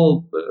in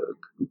all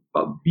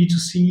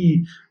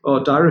B2C or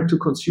direct to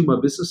consumer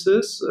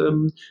businesses.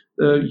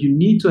 You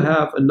need to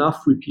have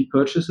enough repeat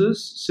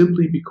purchases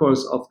simply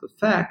because of the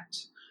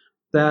fact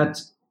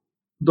that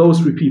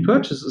those repeat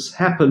purchases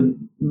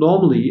happen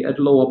normally at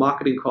lower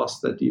marketing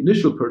costs than the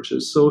initial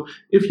purchase. So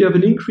if you have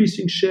an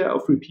increasing share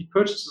of repeat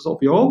purchases of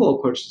your overall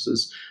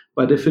purchases,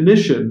 by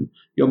definition,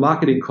 your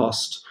marketing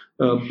cost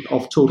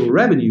of total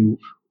revenue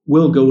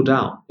will go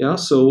down. Yeah.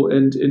 So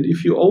and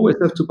if you always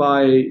have to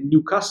buy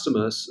new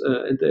customers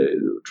and they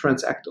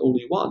transact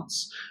only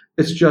once,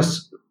 it's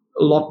just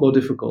a lot more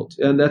difficult.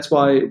 And that's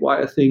why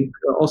I think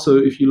also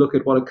if you look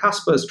at what a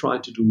Casper is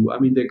trying to do, I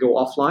mean, they go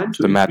offline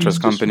to the mattress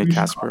company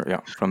Casper,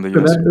 from the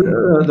US.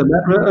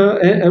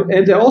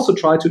 And they also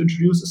try to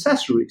introduce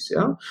accessories,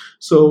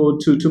 so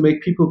to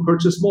make people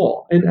purchase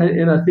more.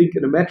 And I think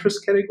in a mattress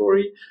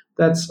category,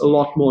 that's a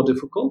lot more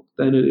difficult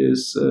than it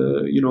is,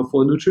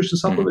 for a nutrition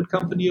supplement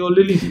company or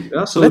Lilly.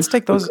 Yeah? So let's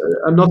take those.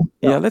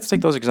 Let's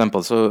take those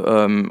examples. So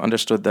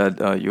understood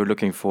that you're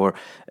looking for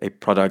a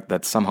product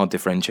that's somehow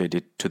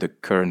differentiated to the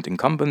current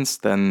incumbents.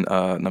 Then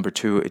number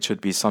 2, it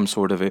should be some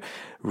sort of a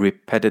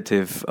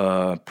repetitive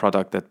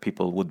product that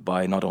people would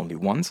buy not only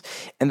once.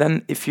 And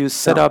then if you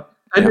set up.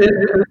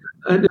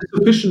 And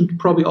sufficient,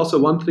 probably also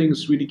one thing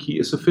is really key,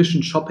 a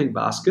sufficient shopping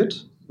basket,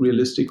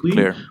 realistically,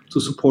 to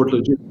support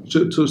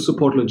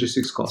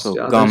logistics costs. So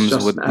gums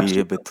would be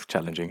a bit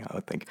challenging, I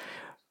would think.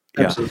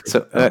 Yeah.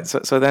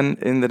 So then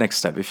in the next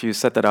step, if you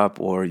set that up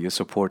or you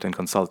support and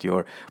consult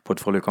your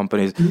portfolio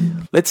companies,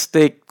 let's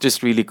take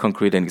just really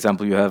concrete an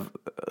example. You have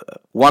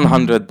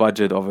 100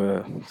 budget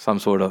of some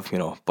sort of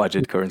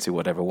budget currency,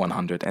 whatever,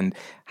 100, and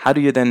how do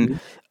you then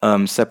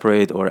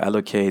separate or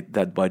allocate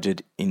that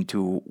budget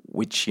into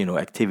which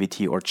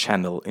activity or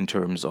channel in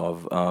terms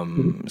of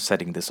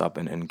setting this up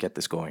and get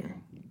this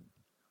going?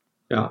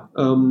 Yeah,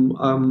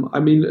 I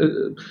mean.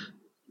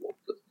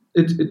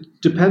 It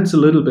depends a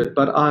little bit,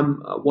 but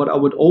what I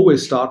would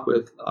always start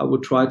with, I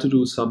would try to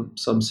do some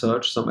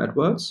search, some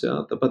AdWords,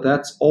 but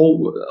that's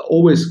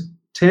always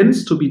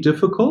tends to be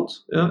difficult,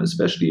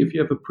 especially if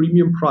you have a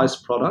premium price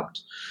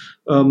product,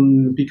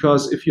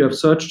 because if you have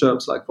search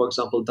terms like, for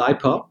example,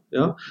 diaper,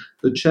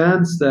 the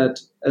chance that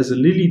as a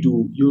Lilly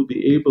you'll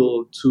be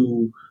able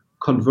to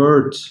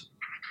convert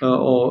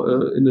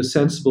or in a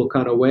sensible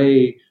kind of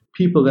way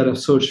people that have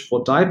searched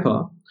for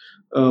diaper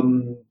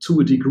to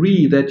a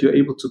degree that you're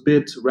able to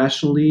bid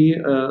rationally,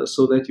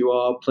 so that you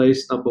are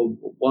placed number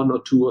 1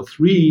 or 2 or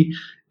 3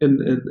 in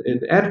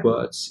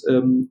AdWords,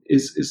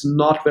 is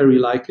not very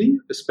likely,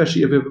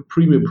 especially if you have a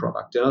premium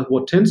product.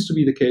 What tends to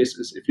be the case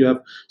is if you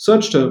have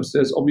search terms,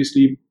 there's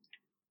obviously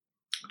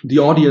the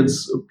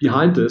audience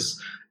behind this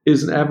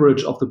is an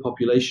average of the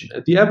population.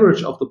 And the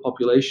average of the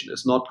population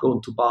is not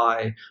going to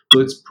buy,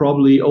 so it's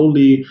probably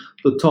only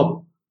the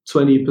top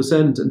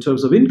 20% in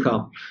terms of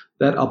income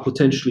that are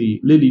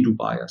potentially Lilly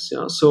buyers.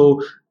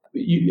 So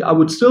I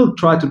would still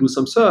try to do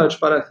some search,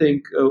 but I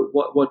think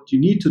what you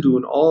need to do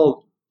in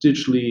all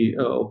digitally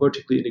or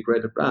vertically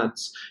integrated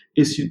brands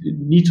is you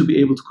need to be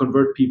able to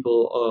convert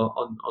people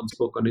on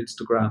Facebook, on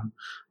Instagram,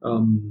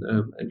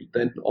 and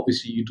then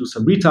obviously you do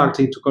some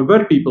retargeting to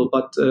convert people,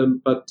 but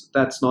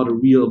that's not a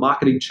real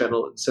marketing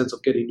channel in the sense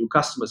of getting new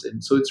customers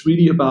in. So it's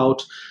really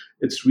about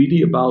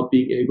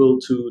being able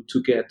to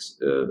get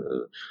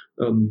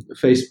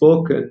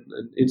Facebook and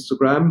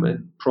Instagram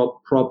and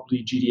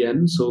probably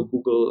GDN, so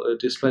Google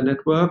Display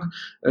Network,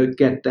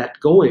 get that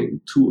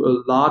going to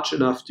a large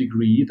enough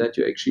degree that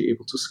you're actually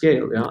able to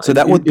scale. So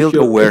that would build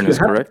awareness,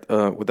 correct?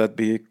 Would that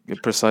be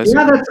precise?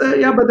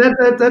 Yeah, but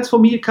that's for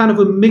me kind of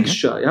a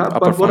mixture.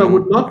 But what I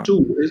would not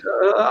do is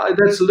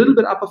that's a little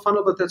bit upper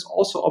funnel, but that's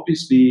also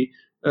obviously.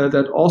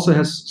 That also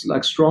has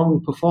like strong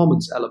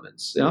performance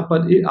elements.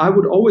 But I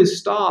would always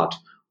start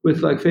with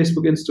like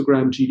Facebook,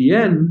 Instagram,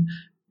 GDN,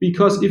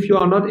 because if you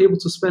are not able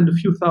to spend a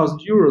few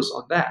 €1,000s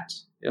on that,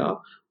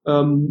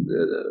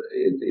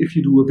 if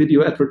you do a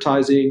video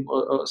advertising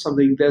or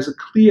something, there's a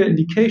clear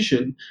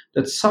indication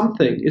that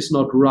something is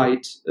not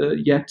right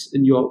yet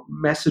in your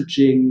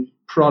messaging,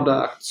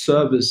 product,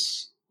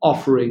 service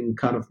offering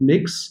kind of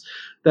mix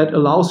that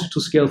allows you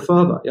to scale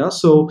further.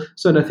 So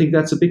and I think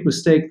that's a big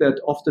mistake that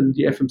often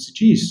the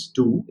FMCGs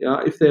do.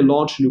 If they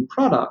launch a new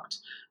product,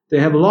 they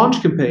have a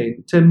launch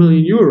campaign, 10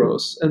 million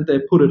euros, and they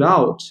put it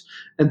out,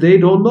 and they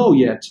don't know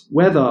yet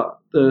whether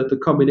the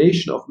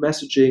combination of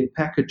messaging,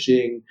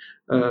 packaging,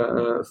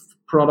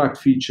 product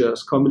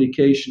features,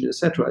 communication,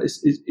 etc.,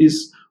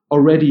 is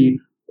already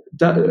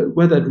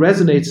whether it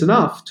resonates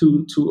enough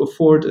to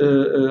afford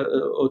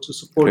or to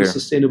support a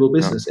sustainable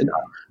business. And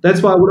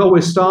that's why I would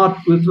always start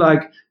with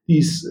like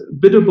these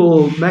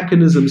biddable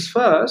mechanisms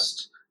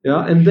first,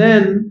 and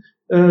then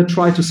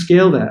try to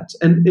scale that.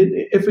 And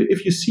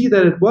if you see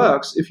that it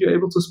works, if you're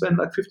able to spend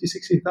like 50,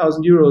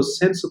 60,000 euros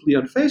sensibly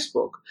on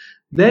Facebook,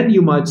 then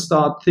you might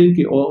start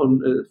thinking, or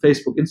on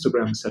Facebook,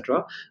 Instagram,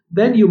 etc.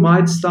 Then you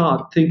might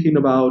start thinking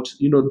about,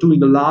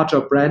 doing a larger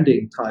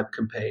branding type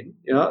campaign,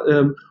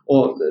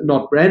 or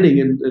not branding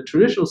in a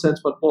traditional sense,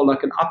 but more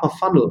like an upper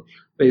funnel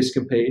based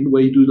campaign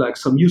where you do like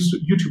some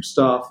YouTube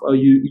stuff, or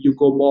you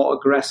go more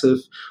aggressive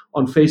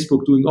on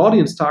Facebook doing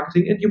audience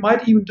targeting, and you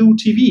might even do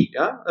TV.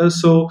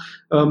 So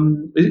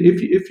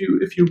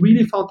if you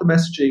really found the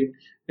messaging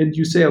and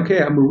you say,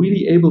 okay, I'm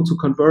really able to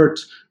convert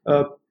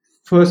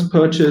first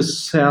purchase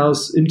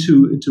sales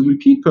into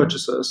repeat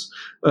purchasers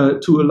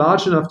to a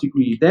large enough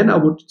degree, then I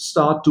would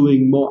start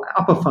doing more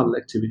upper funnel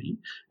activity,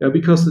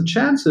 because the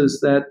chances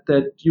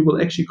that you will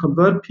actually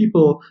convert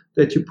people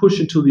that you push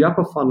into the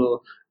upper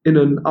funnel in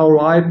an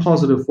ROI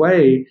positive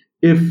way,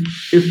 if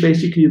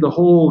basically the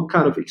whole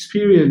kind of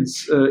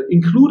experience,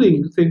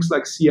 including things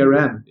like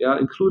CRM,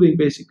 including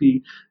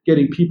basically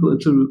getting people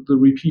into the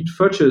repeat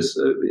purchase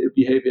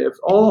behavior, if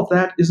all of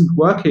that isn't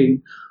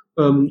working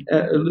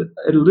at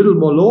a little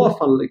more lower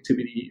funnel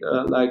activity,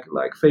 like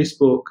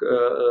Facebook,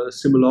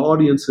 similar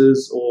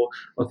audiences,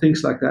 or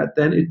things like that,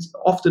 then it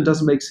often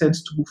doesn't make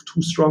sense to move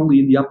too strongly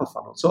in the upper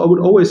funnel. So I would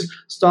always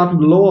start in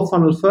the lower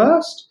funnel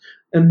first,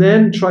 and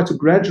then try to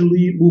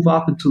gradually move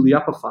up into the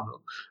upper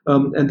funnel.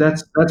 And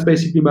that's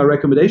basically my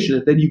recommendation.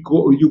 And then you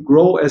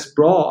grow as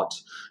broad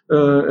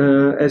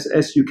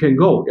as you can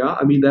go. Yeah,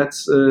 I mean that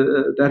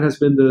has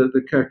been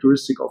the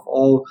characteristic of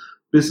all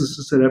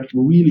businesses that have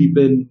really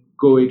been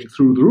going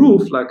through the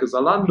roof, like a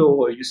Zalando,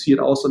 or you see it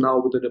also now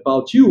with an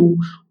About You.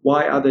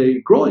 Why are they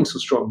growing so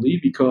strongly?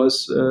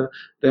 Because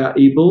they are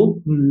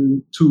able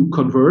to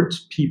convert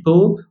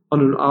people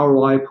on an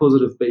ROI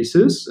positive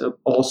basis,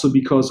 also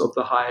because of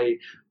the high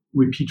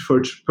repeat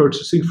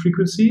purchasing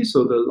frequency.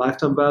 So the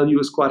lifetime value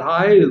is quite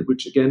high,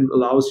 which again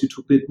allows you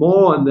to bid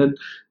more, and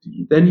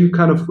then you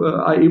kind of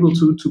are able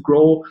to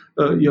grow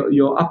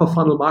your upper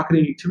funnel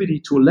marketing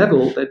activity to a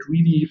level that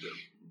really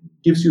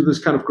gives you this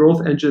kind of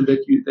growth engine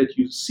that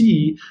you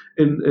see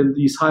in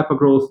these hyper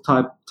growth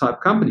type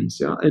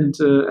companies. And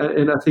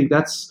I think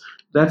that's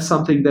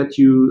something that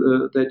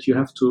you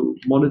have to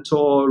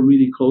monitor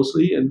really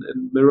closely and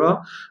mirror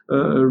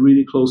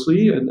really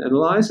closely and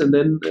analyze,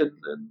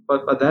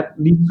 but that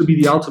needs to be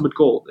the ultimate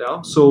goal.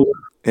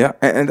 Yeah,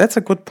 and that's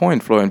a good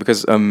point, Florian,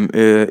 because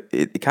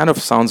it kind of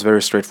sounds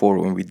very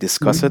straightforward when we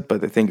discuss it,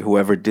 but I think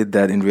whoever did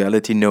that in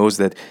reality knows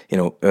that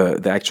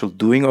the actual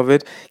doing of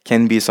it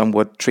can be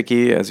somewhat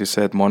tricky, as you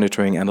said,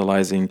 monitoring,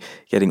 analyzing,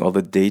 getting all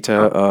the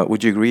data.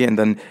 Would you agree? And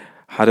then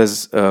how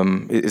does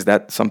is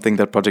that something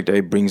that Project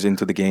A brings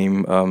into the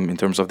game in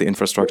terms of the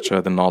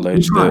infrastructure, the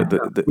knowledge, we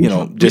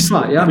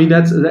try. Yeah, I mean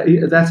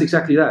that's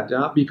exactly that.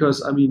 Yeah,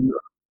 because I mean.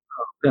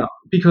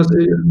 Because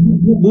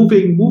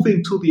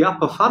moving to the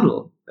upper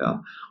funnel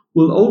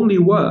will only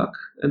work,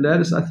 and that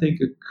is, I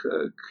think,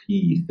 a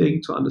key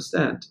thing to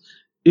understand,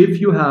 if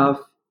you have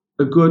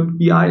a good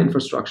BI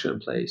infrastructure in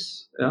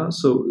place.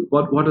 So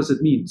what does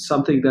it mean?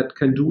 Something that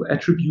can do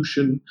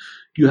attribution.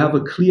 You have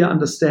a clear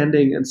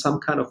understanding and some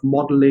kind of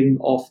modeling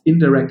of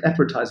indirect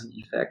advertising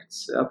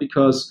effects,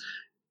 because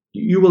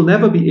you will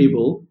never be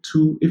able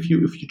to, if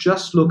you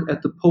just look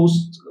at the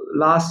post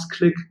last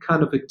click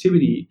kind of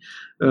activity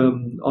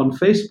on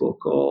Facebook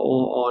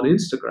or on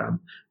Instagram,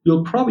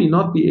 you'll probably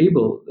not be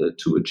able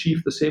to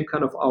achieve the same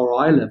kind of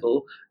ROI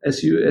level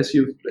as you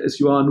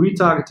are on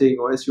retargeting,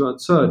 or as you are on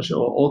search,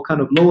 or all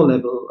kind of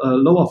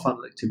lower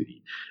funnel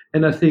activity.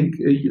 And I think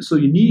so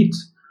you need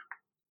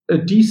a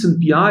decent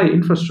BI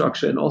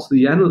infrastructure and also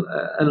the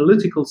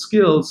analytical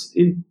skills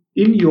in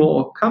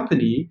your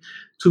company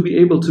to be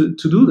able to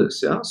do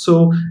this.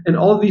 So, and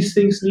all these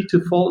things need to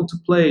fall into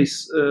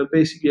place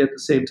basically at the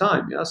same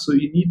time. So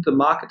you need the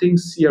marketing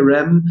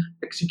CRM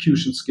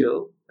execution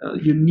skill.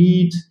 You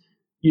need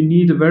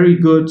a very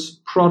good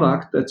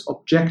product that's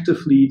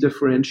objectively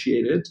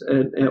differentiated,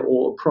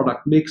 or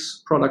product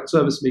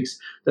service mix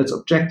that's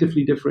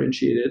objectively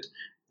differentiated.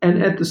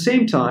 And at the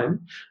same time,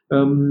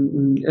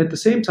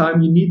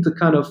 you need the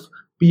kind of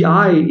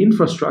BI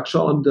infrastructure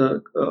on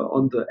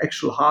the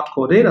actual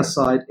hardcore data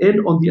side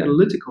and on the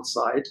analytical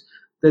side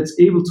that's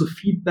able to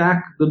feed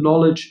back the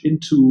knowledge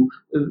into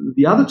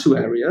the other two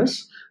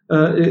areas.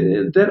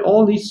 That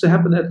all needs to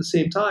happen at the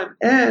same time,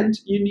 and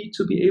you need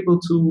to be able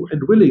to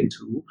and willing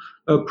to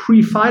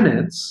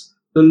pre-finance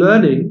the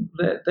learning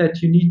that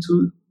you need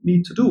to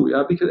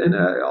do. Because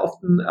I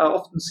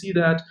often see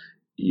that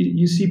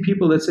you see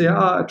people that say,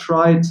 I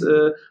tried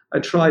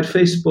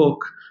Facebook.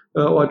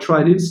 Or I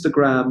tried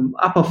Instagram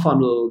upper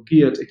funnel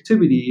geared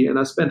activity, and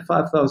I spent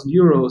 5,000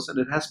 euros, and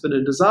it has been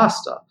a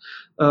disaster.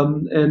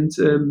 And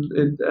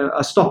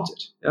I stopped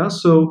it.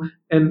 So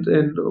and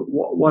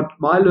what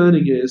my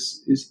learning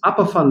is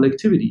upper funnel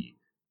activity.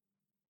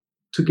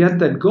 To get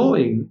that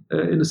going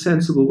in a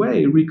sensible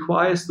way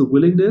requires the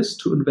willingness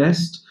to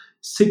invest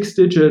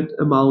six-digit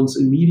amounts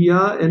in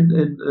media, and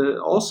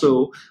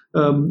also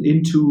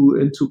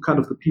into kind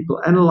of the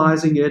people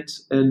analyzing it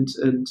and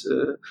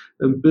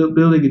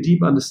building a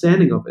deep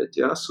understanding of it.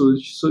 Yeah, so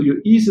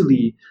you're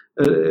easily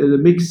the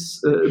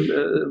mix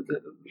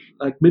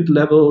like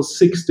mid-level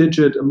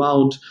six-digit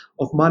amount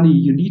of money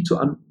you need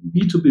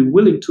to be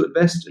willing to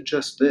invest in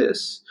just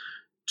this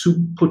to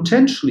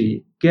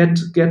potentially get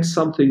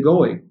something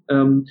going.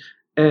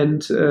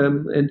 And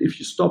if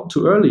you stop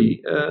too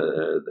early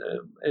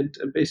and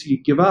basically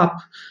give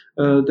up,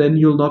 then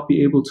you'll not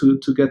be able to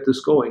get this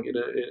going in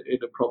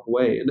a proper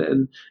way.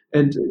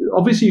 And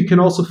obviously you can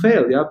also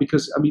fail, yeah,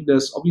 because I mean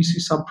there's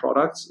obviously some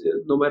products,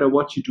 no matter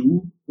what you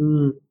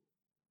do,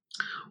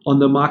 on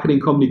the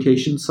marketing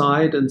communication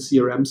side and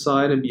CRM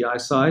side and BI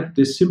side,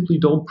 they simply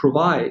don't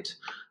provide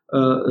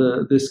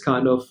this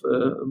kind of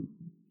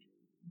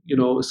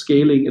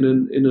scaling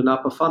in an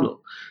upper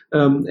funnel.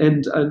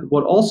 And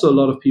what also a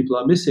lot of people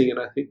are missing, and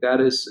I think that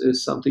is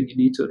something you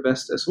need to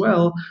invest as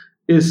well,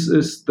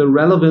 is the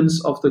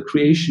relevance of the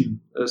creation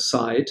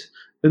side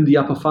in the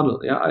upper funnel.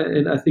 Yeah,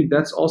 and I think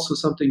that's also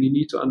something you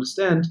need to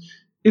understand.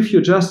 If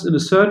you're just in a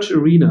search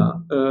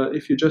arena,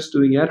 if you're just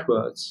doing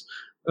AdWords,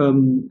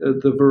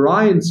 the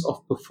variance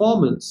of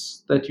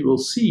performance that you will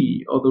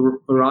see, or the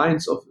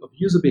variance of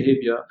user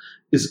behavior,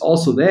 is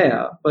also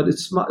there, but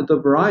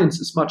the variance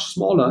is much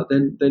smaller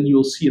than you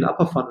will see in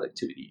upper funnel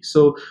activity.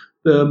 So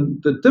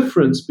the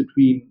difference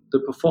between the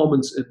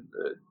performance in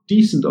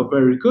decent or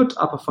very good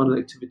upper funnel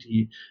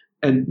activity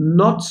and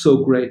not so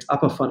great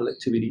upper funnel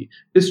activity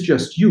is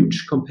just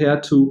huge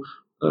compared to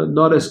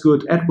not as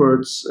good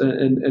AdWords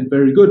and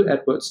very good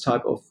AdWords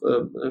type of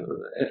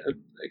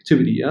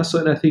activity. Yeah. So,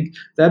 and I think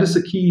that is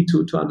the key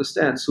to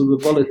understand. So the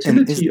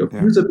volatility of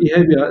user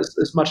behavior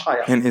is much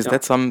higher. And is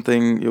that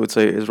something you would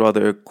say is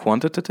rather a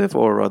quantitative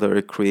or rather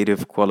a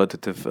creative,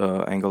 qualitative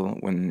angle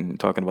when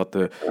talking about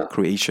the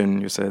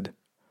creation? You said,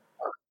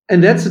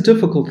 and that's a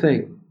difficult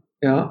thing.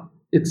 Yeah,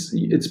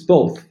 it's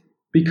both,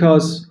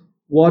 because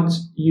what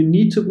you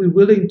need to be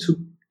willing to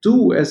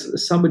do as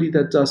somebody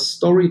that does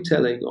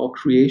storytelling or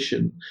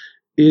creation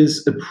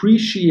is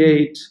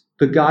appreciate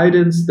the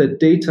guidance that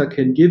data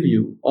can give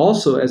you,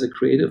 also as a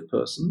creative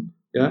person,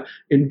 yeah,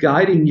 in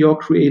guiding your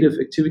creative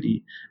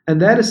activity.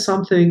 And that is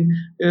something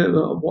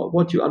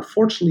what you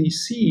unfortunately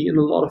see in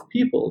a lot of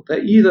people.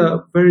 They're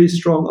either very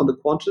strong on the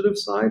quantitative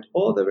side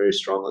or they're very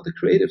strong on the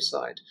creative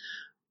side.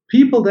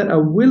 People that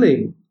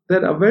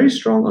are very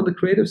strong on the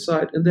creative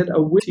side and that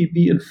are willing to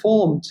be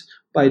informed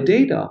by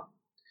data,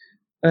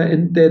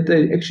 and that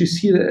they actually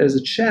see that as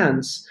a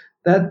chance,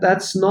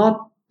 that's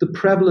not the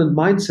prevalent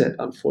mindset,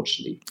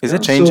 unfortunately. Is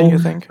it changing, you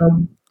think?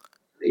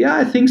 Yeah,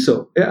 I think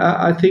so.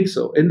 I think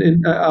so,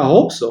 and I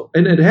hope so,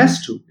 and it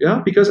has to.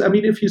 Yeah, because I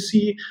mean, if you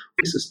see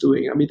what this is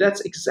doing, I mean,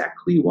 that's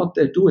exactly what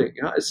they're doing.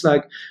 Yeah, it's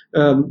like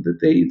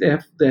they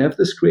have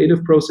this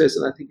creative process,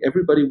 and I think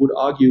everybody would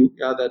argue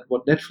that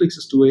what Netflix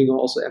is doing, or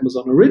also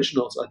Amazon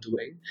Originals are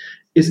doing,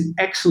 is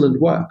excellent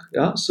work.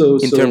 Yeah, so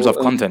in terms of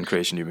content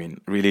creation, you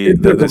mean really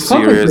the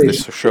series,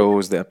 the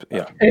shows, yeah.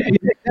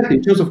 Exactly,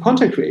 in terms of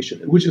content creation,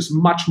 which is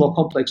much more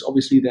complex,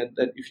 obviously, than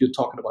if you're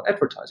talking about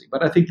advertising.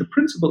 But I think the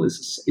principle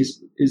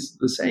is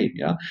the same.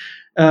 Yeah,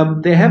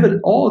 they have it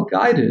all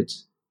guided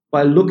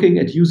by looking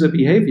at user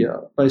behavior,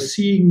 by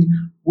seeing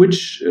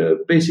which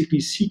basically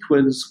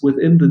sequence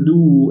within the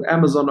new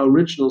Amazon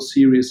Original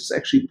series is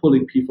actually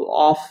pulling people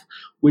off,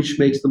 which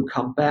makes them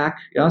come back.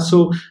 Yeah,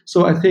 so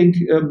I think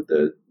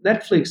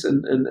Netflix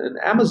and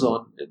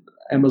Amazon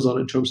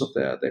in terms of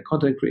their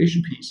content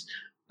creation piece.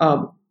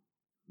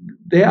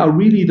 They are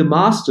really the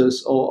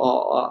masters, or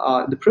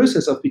are in the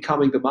process of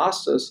becoming the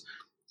masters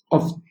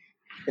of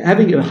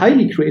having a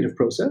highly creative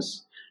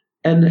process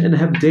and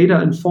have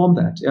data inform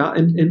that. Yeah,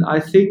 and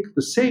I think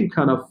the same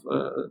kind of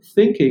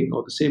thinking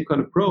or the same kind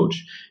of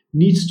approach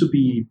needs to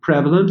be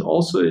prevalent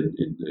also in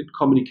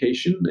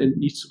communication, and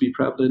needs to be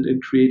prevalent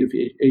in creative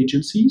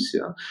agencies.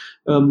 Yeah,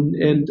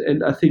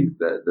 and I think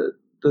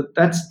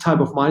that's the type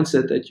of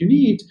mindset that you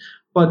need.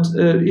 But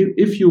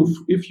if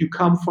you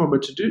come from a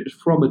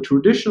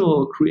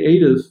traditional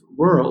creative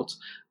world,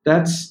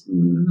 that's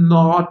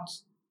not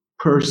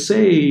per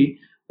se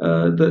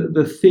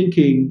the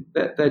thinking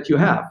that you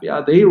have.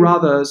 Yeah, they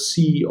rather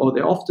see, or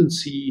they often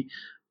see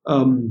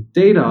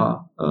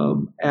data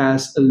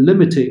as a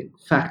limiting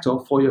factor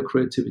for your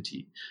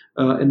creativity,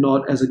 and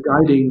not as a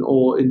guiding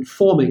or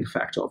informing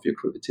factor of your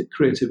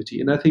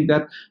creativity. And I think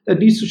that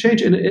needs to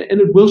change, and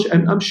it will.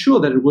 And I'm sure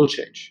that it will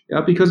change.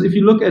 Yeah, because if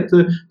you look at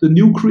the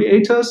new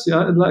creators,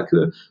 yeah, and like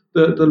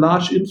the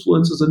large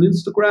influencers on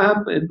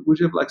Instagram, and which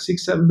have like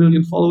 6-7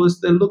 million followers,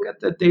 they look at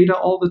that data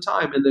all the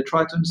time, and they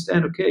try to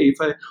understand. Okay, if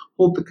I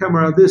hold the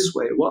camera this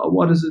way,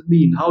 what does it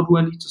mean? How do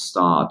I need to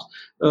start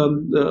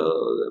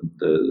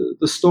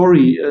the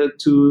story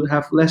to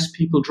have less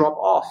people drop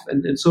off?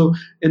 And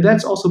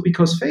that's also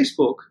because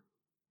Facebook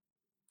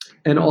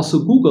and also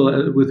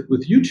Google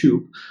with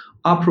YouTube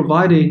are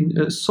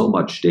providing so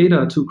much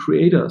data to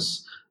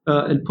creators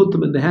and put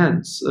them in the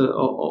hands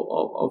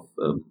of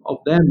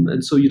them.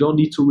 And so you don't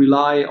need to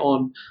rely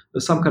on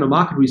some kind of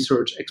market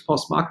research, ex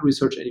post market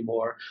research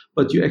anymore,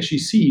 but you actually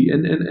see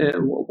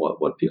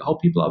how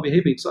people are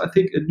behaving. So I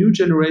think a new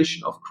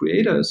generation of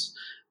creators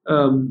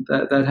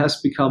that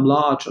has become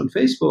large on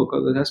Facebook,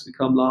 or that has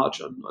become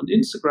large on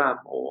Instagram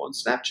or on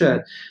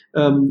Snapchat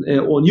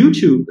or on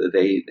YouTube,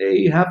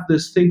 they have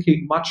this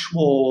thinking much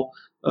more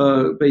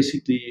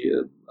basically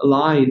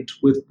aligned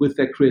with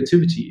their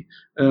creativity,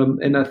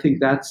 and I think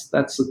that's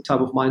the type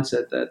of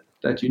mindset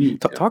that you need.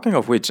 Talking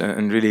of which,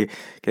 and really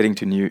getting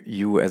to know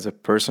you as a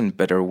person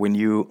better, when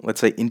you, let's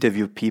say,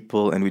 interview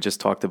people, and we just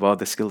talked about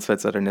the skill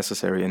sets that are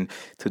necessary in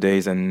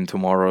today's and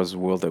tomorrow's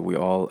world that we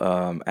all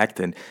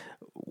act in,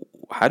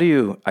 how do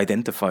you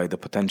identify the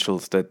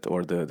potentials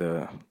or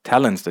the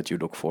talents that you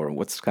look for?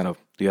 Do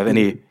you have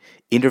any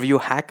interview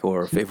hack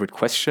or favorite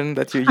question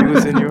that you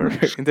use in your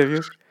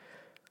interviews?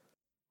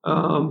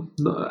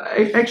 No,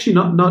 actually,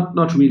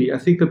 not really. I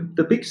think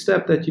the big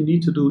step that you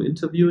need to do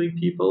interviewing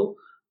people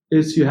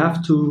is you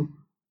have to,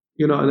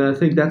 and I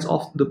think that's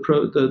often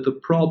the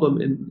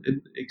problem in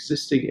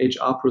existing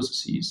HR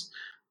processes,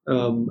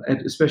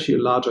 and especially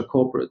in larger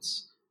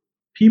corporates.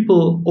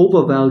 People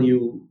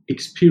overvalue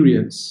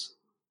experience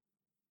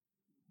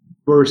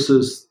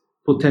versus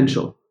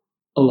potential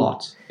a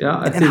lot.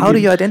 Yeah. And how do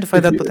you identify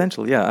that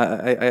potential?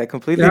 Yeah, I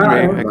completely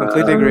agree. I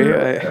completely agree.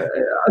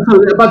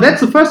 But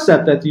that's the first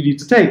step that you need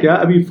to take. Yeah.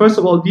 I mean, first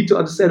of all, you need to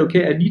understand,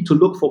 okay, I need to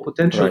look for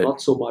potential, right, not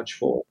so much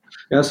for.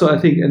 Yeah. So I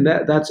think, and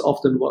that's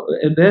often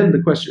and then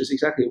the question is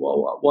exactly,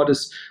 well, what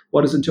is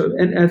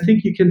and I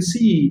think you can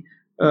see,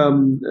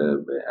 and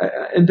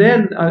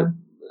then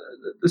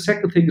the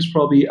second thing is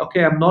probably,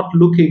 okay, I'm not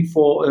looking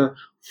for a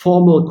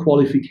formal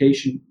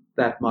qualification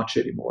that much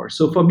anymore.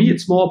 So for me,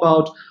 it's more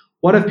about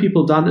what have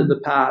people done in the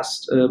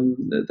past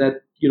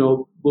that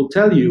will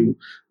tell you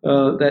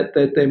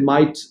that they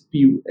might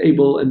be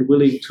able and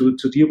willing to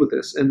deal with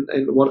this. And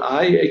what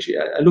I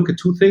look at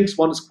two things.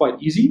 One is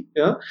quite easy.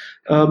 Yeah.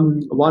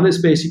 One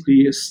is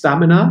basically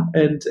stamina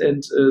and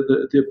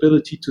the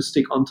ability to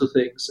stick onto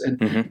things,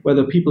 and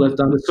whether people have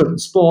done a certain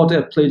sport,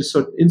 have played a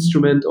certain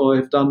instrument, or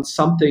have done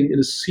something in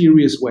a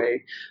serious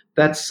way.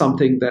 That's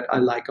something that I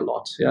like a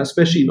lot, yeah,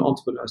 especially in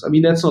entrepreneurs. I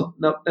mean, that's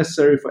not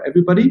necessary for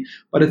everybody,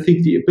 but I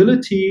think the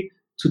ability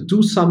to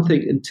do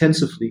something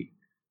intensively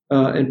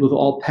and with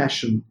all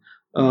passion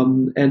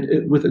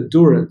and with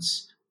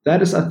endurance,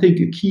 that is, I think,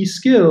 a key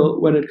skill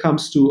when it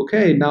comes to,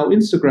 okay, now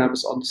Instagram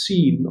is on the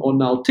scene, or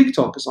now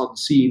TikTok is on the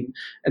scene,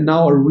 and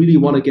now I really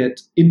want to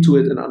get into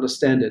it and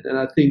understand it. And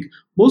I think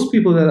most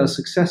people that are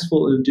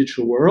successful in the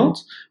digital world,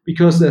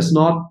 because there's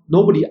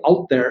nobody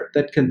out there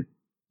that can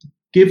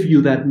give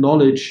you that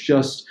knowledge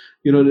just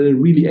in a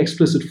really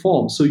explicit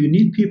form. So you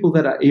need people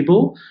that are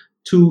able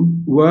to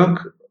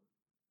work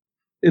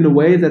in a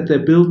way that they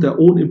build their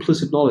own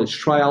implicit knowledge,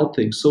 try out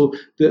things. So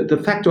the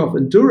factor of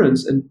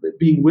endurance and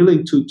being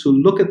willing to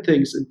look at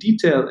things in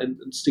detail and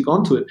stick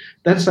onto it,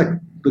 that's like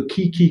the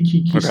key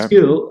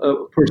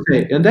skill per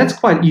se. And that's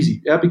quite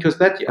easy, yeah, because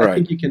that right. I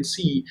think you can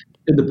see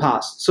in the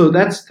past. So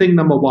that's thing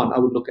number one I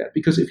would look at,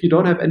 because if you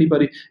don't have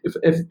anybody,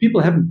 if people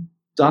haven't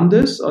done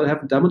this or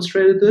haven't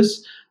demonstrated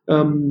this,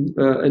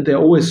 and they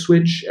always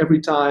switch every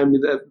time,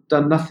 they've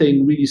done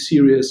nothing really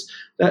serious,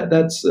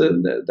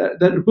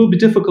 that will be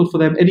difficult for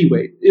them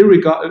anyway,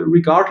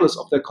 regardless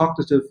of their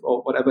cognitive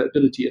or whatever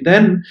ability. And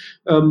then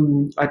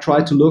I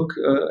try to look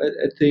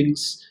at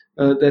things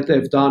that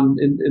they've done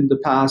in the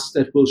past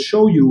that will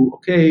show you,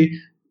 okay,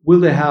 will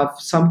they have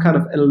some kind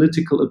of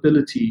analytical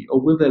ability,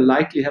 or will they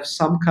likely have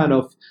some kind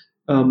of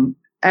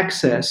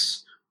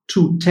access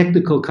to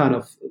technical kind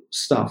of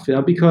stuff, yeah.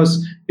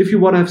 Because if you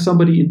want to have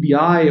somebody in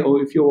BI, or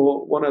if you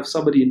want to have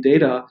somebody in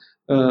data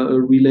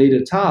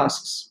related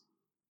tasks,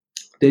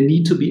 they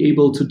need to be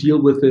able to deal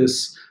with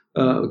this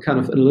kind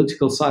of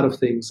analytical side of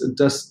things. And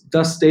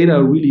does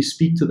data really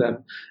speak to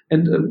them?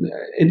 And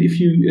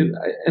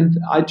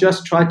I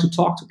just try to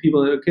talk to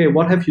people. Okay,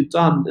 what have you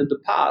done in the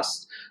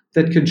past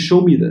that can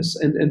show me this?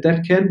 And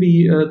that can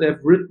be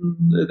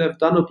they've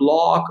done a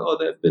blog, or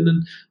they've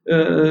been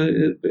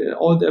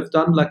or they've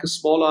done like a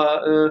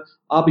smaller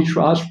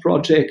arbitrage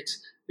project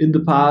in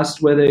the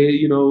past, where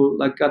they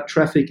like got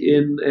traffic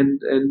in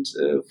and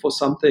for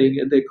something,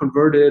 and they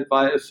converted it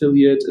via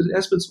affiliate. It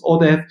has been, or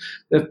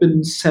they've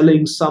been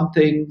selling some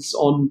things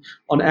on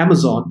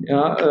Amazon.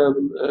 Yeah,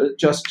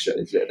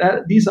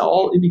 these are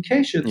all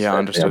indications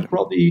that they're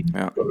probably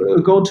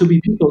going to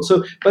be people.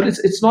 So, but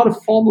it's not a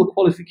formal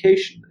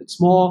qualification. It's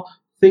more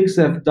things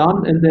they've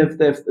done and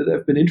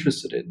they've been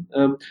interested in.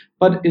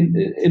 But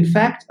in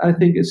fact, I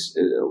think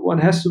one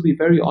has to be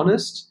very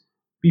honest.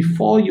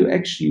 Before you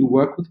actually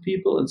work with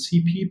people and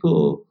see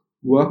people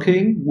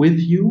working with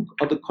you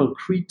on the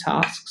concrete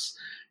tasks,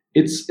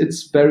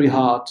 it's very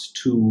hard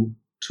to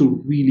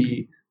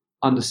really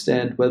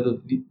understand whether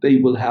they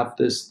will have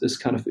this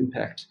kind of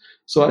impact.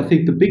 So I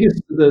think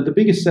the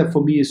biggest step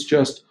for me is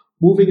just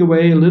moving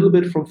away a little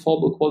bit from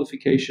formal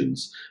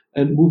qualifications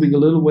and moving a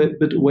little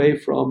bit away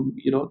from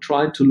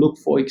trying to look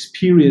for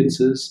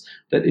experiences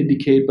that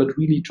indicate, but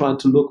really trying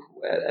to look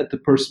at the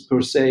person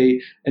per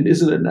se, and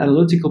is it an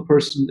analytical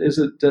person? Does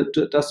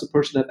the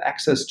person have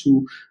access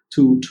to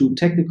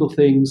technical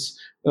things,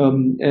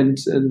 and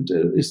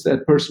is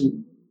that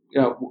person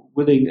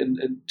willing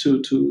and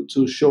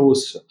to show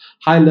us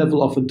high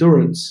level of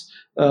endurance,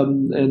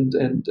 and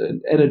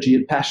energy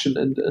and passion,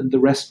 and the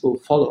rest will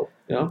follow.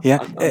 Yeah,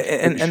 I'm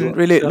and sure.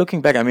 really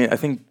looking back, I mean, I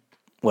think,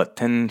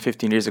 10,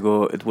 15 years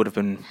ago, it would have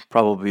been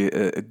probably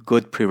a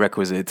good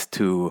prerequisite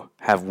to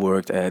have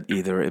worked at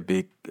either a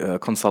big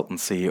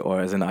consultancy or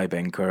as an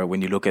iBanker.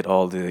 When you look at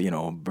all the,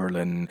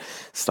 Berlin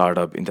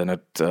startup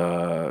internet,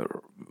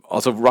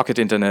 also rocket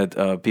internet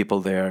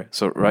people there.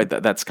 So, right,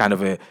 that's kind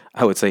of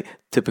I would say,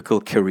 typical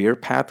career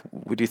path.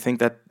 Would you think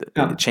that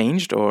it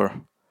changed, or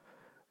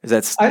is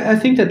that? I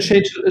think that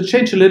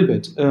changed a little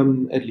bit,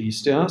 at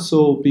least. Yeah.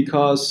 So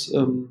because.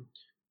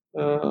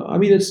 I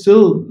mean, it's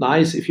still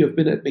nice if you've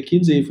been at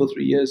McKinsey for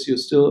 3 years, you're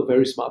still a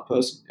very smart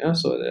person. Yeah,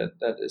 so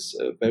that is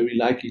very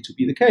likely to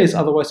be the case.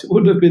 Otherwise, you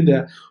wouldn't have been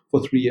there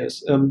for 3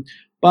 years.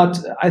 But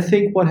I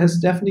think what has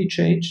definitely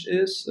changed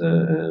is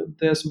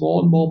there's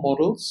more and more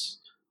models,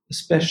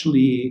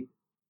 especially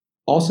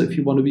also if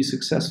you want to be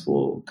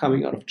successful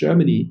coming out of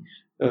Germany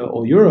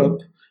or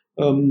Europe.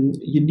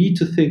 You need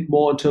to think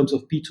more in terms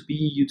of B2B.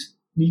 You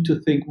need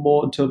to think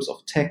more in terms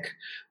of tech.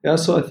 Yeah,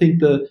 so I think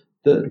the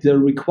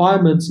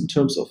requirements in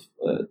terms of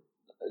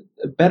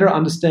a better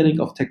understanding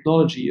of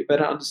technology, a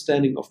better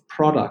understanding of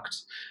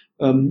product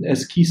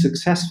as key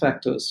success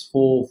factors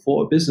for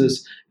a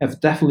business have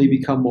definitely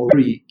become more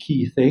very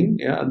key thing.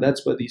 Yeah, and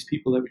that's where these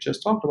people that we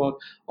just talked about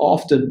are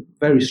often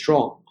very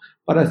strong.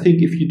 But I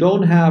think if you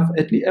don't have,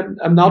 at least,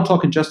 I'm now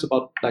talking just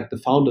about like the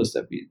founders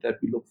that we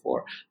look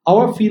for.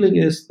 Our feeling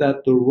is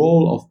that the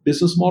role of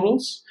business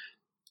models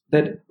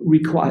that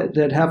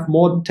have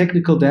more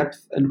technical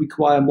depth and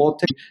require more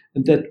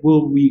and that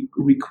will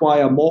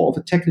require more of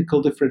a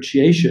technical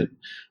differentiation.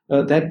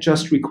 That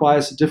just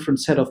requires a different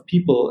set of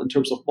people in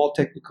terms of more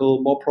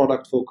technical, more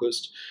product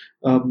focused,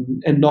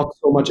 and not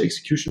so much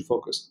execution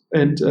focused.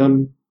 And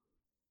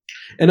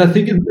I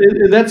think in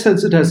that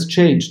sense it has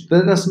changed.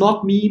 That does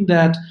not mean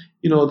that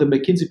the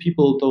McKinsey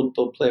people don't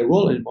play a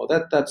role anymore.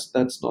 That's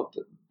not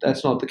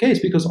the case,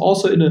 because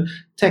also in a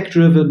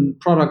tech-driven,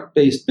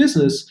 product-based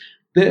business,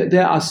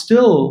 there are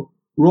still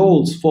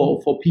roles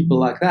for people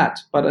like that,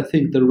 but I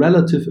think the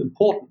relative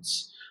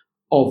importance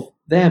of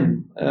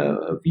them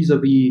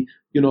vis-a-vis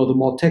the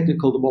more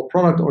technical, the more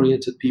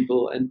product-oriented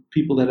people, and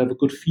people that have a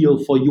good feel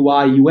for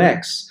UI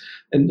UX,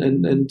 and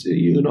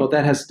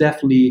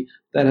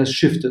that has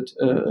shifted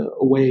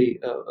away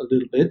a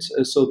little bit.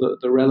 So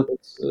the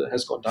relevance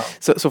has gone down.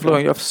 So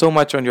Florian, you have so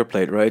much on your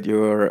plate, right?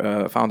 You're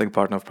a founding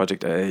partner of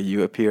Project A.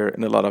 You appear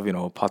in a lot of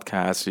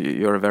podcasts.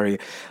 You're a very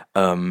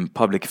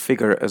public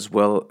figure as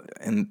well.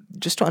 And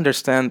just to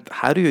understand,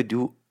 how do you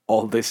do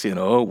all this,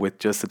 with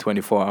just the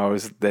 24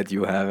 hours that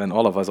you have and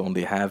all of us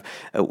only have?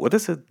 What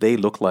does a day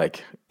look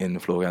like in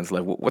Florian's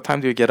life? What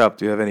time do you get up?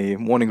 Do you have any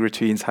morning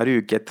routines? How do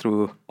you get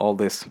through all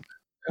this?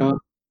 The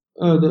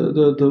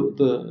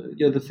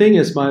thing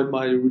is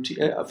my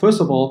routine.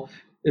 First of all,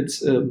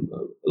 it's a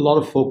lot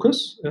of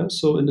focus.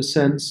 So in a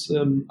sense,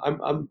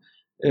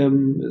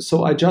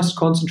 so I just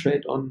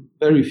concentrate on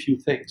very few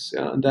things,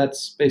 and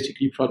that's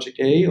basically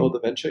Project A or the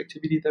venture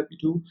activity that we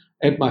do,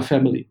 and my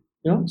family.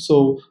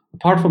 So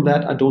apart from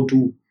that, I don't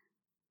do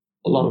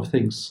a lot of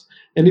things.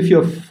 And if you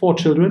have 4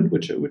 children,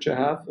 which I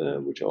have,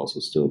 which are also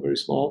still very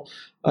small,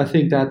 I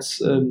think that's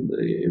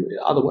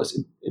otherwise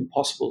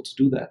impossible to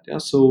do that. Yeah.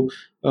 So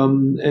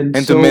and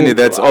to many,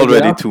 that's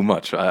already too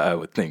much, I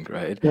would think,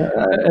 right?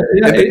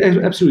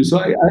 Absolutely. So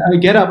I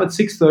get up at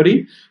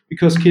 6:30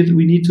 because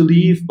we need to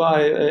leave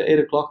by 8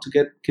 o'clock to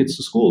get kids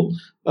to school,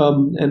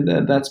 and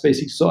that's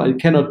basically. So I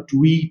cannot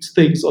read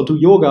things or do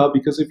yoga,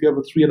 because if you have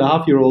a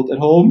 3.5-year-old at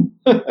home,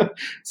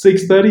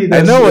 6:30.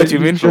 I know what you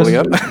mean,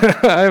 Florian.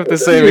 I have the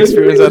same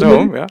experience at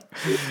home. Yeah.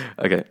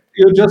 Okay.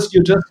 You're just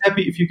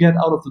happy if you get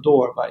out of the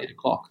door by 8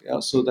 o'clock.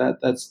 Yeah. So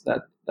that's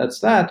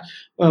that.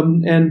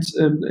 And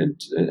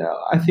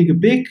I think a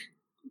big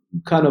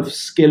kind of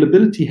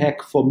scalability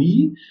hack for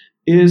me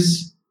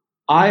is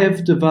I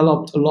have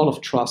developed a lot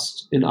of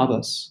trust in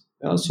others.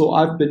 Yeah? So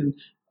I've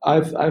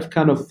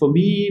kind of, for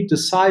me,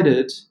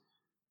 decided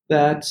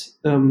that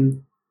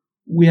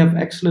we have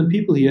excellent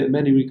people here in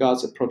many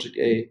regards at Project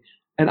A,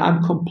 and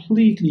I'm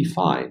completely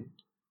fine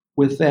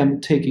with them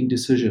taking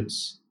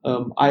decisions.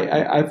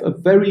 I've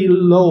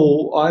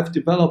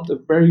developed a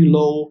very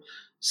low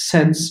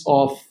sense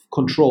of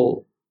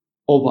control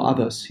over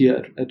others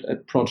here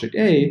at Project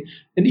A,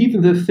 and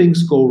even if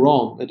things go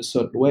wrong in a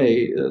certain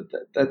way,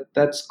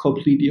 that's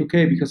completely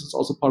okay, because it's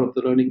also part of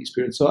the learning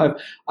experience. So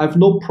I've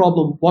no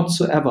problem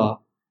whatsoever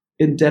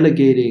in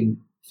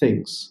delegating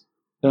things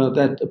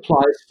that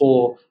applies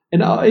for,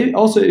 and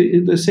also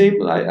the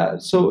same.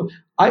 So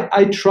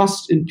I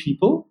trust in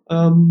people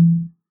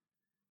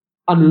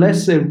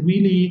unless they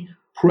really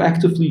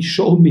proactively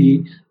show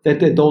me that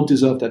they don't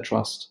deserve that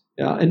trust.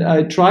 Yeah, and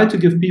I try to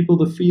give people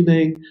the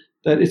feeling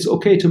that it's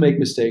okay to make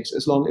mistakes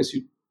as long as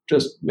you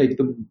just make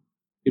them,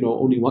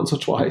 only once or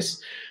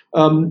twice.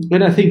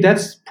 And I think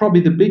that's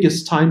probably the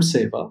biggest time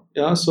saver.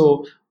 Yeah,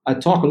 so I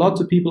talk a lot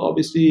to people,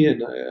 obviously,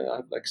 and I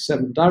have like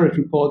 7 direct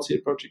reports here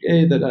at Project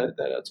A that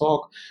I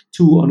talk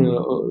to on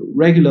a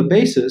regular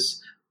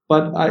basis.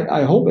 But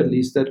I hope at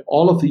least that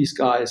all of these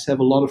guys have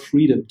a lot of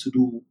freedom to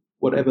do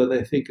whatever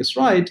they think is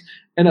right.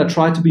 And I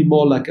try to be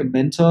more like a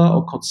mentor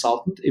or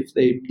consultant if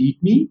they need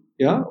me,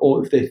 yeah,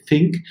 or if they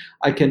think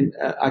I can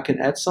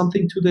add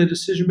something to their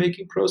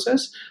decision-making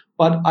process.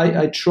 But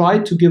I try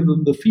to give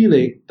them the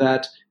feeling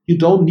that you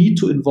don't need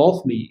to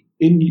involve me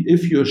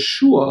if you're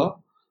sure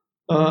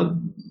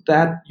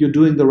that you're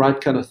doing the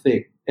right kind of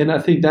thing. And I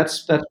think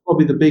that's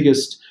probably the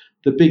biggest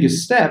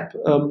step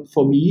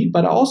for me.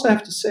 But I also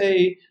have to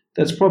say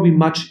that's probably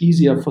much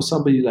easier for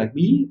somebody like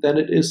me than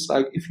it is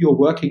like if you're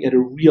working at a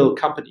real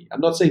company.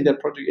 I'm not saying that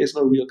Project A is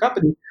not a real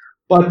company,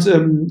 but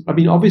I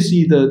mean,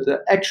 obviously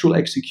the actual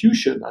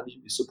execution, I mean,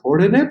 we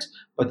support in it,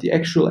 but the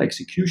actual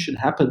execution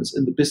happens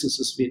in the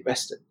businesses we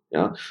invest in.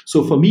 Yeah.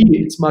 So for me,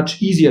 it's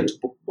much easier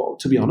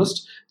to be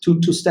honest,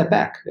 to step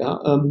back. Yeah.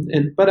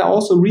 But I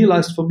also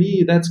realized for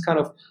me, that's kind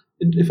of,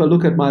 if I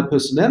look at my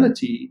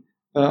personality,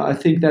 I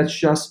think that's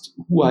just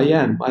who I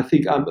am. I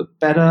think I'm a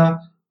better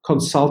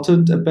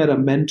consultant, a better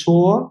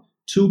mentor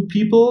to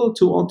people,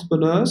 to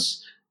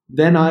entrepreneurs,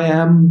 than I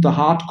am the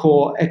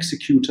hardcore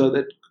executor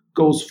that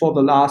goes for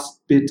the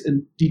last bit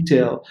in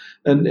detail.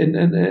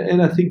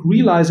 And I think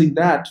realizing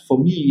that for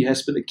me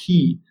has been a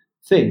key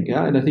thing.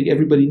 Yeah? And I think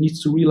everybody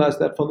needs to realize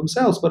that for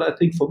themselves. But I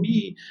think for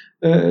me,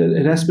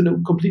 it has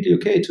been completely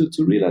okay to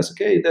realize,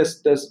 okay, there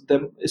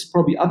is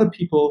probably other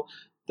people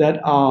that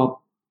are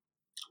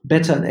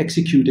better at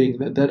executing,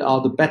 that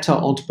are the better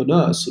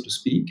entrepreneurs, so to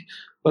speak.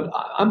 But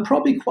I'm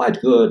probably quite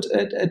good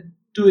at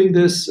doing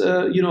this,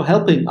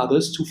 helping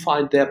others to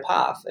find their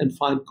path and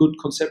find good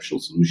conceptual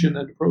solution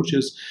and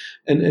approaches,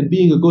 and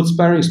being a good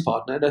sparrings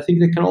partner. And I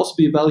think that can also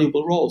be a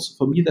valuable role. So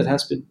for me, that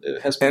has been.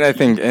 And I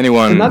think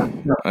anyone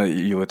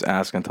you would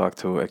ask and talk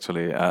to,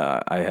 actually,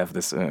 I have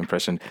this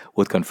impression,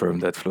 would confirm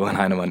that Florian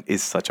Heinemann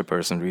is such a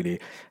person, really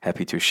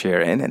happy to share.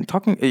 And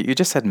talking, you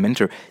just said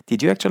mentor.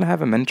 Did you actually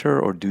have a mentor,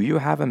 or do you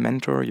have a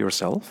mentor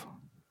yourself?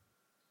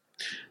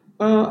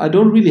 I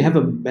don't really have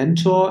a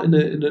mentor in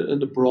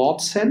a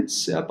broad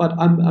sense, yeah, but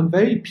I'm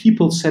very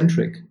people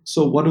centric.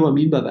 So what do I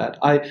mean by that?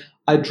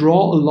 I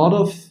draw a lot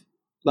of,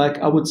 like,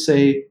 I would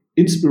say,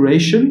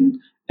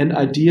 inspiration and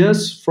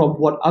ideas from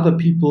what other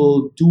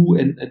people do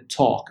and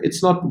talk.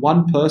 It's not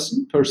one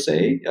person per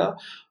se, yeah,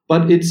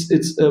 but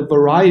it's a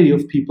variety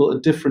of people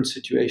in different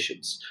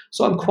situations.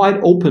 So I'm quite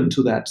open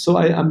to that. So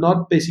I'm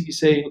not basically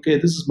saying, okay,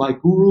 this is my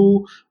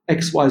guru,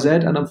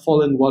 XYZ, and I'm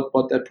following what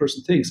that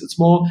person thinks. It's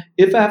more,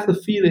 if I have the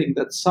feeling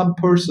that some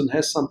person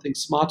has something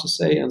smart to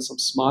say and some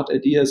smart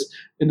ideas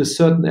in a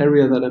certain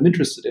area that I'm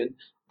interested in,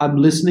 I'm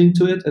listening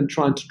to it and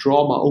trying to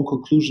draw my own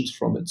conclusions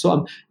from it.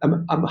 So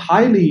I'm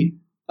highly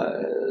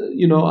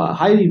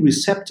highly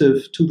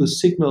receptive to the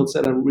signals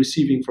that I'm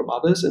receiving from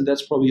others, and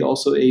that's probably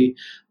also a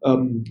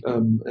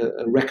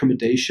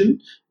recommendation.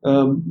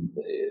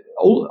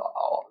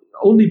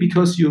 Only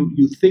because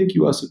you think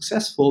you are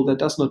successful, that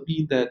does not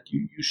mean that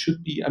you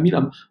should be. I mean,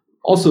 I'm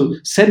also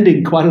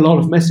sending quite a lot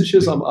of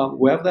messages. I'm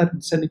aware of that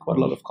and sending quite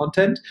a lot of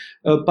content,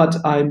 but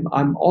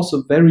I'm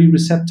also very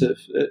receptive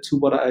to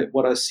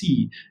what I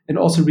see, and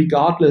also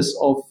regardless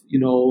of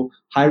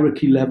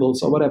hierarchy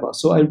levels or whatever.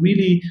 So I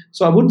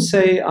wouldn't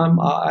say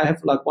I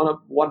have like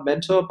one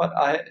mentor, but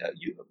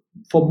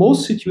for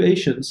most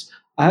situations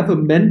I have a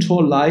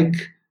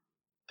mentor-like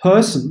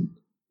person.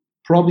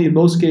 Probably in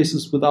most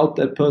cases without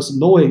that person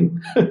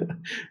knowing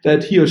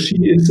that he or she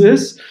is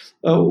this,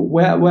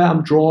 where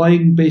I'm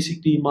drawing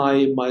basically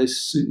my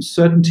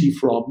certainty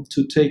from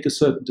to take a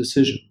certain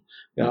decision.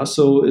 Yeah,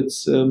 so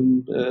it's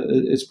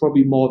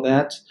probably more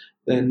that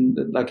than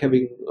like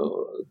having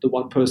the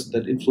one person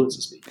that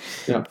influences me.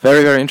 Yeah.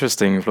 Very, very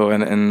interesting, Flo,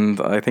 and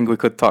I think we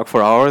could talk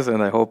for hours,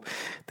 and I hope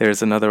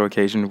there's another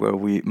occasion where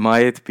we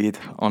might be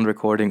on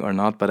recording or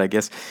not, but I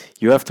guess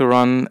you have to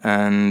run,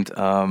 and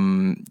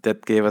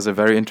that gave us a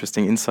very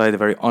interesting insight, a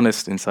very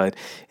honest insight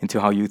into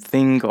how you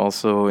think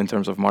also in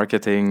terms of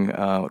marketing,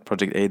 what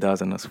Project A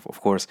does, and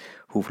of course,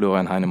 who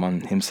Florian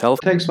Heinemann himself.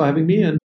 Thanks for having me, and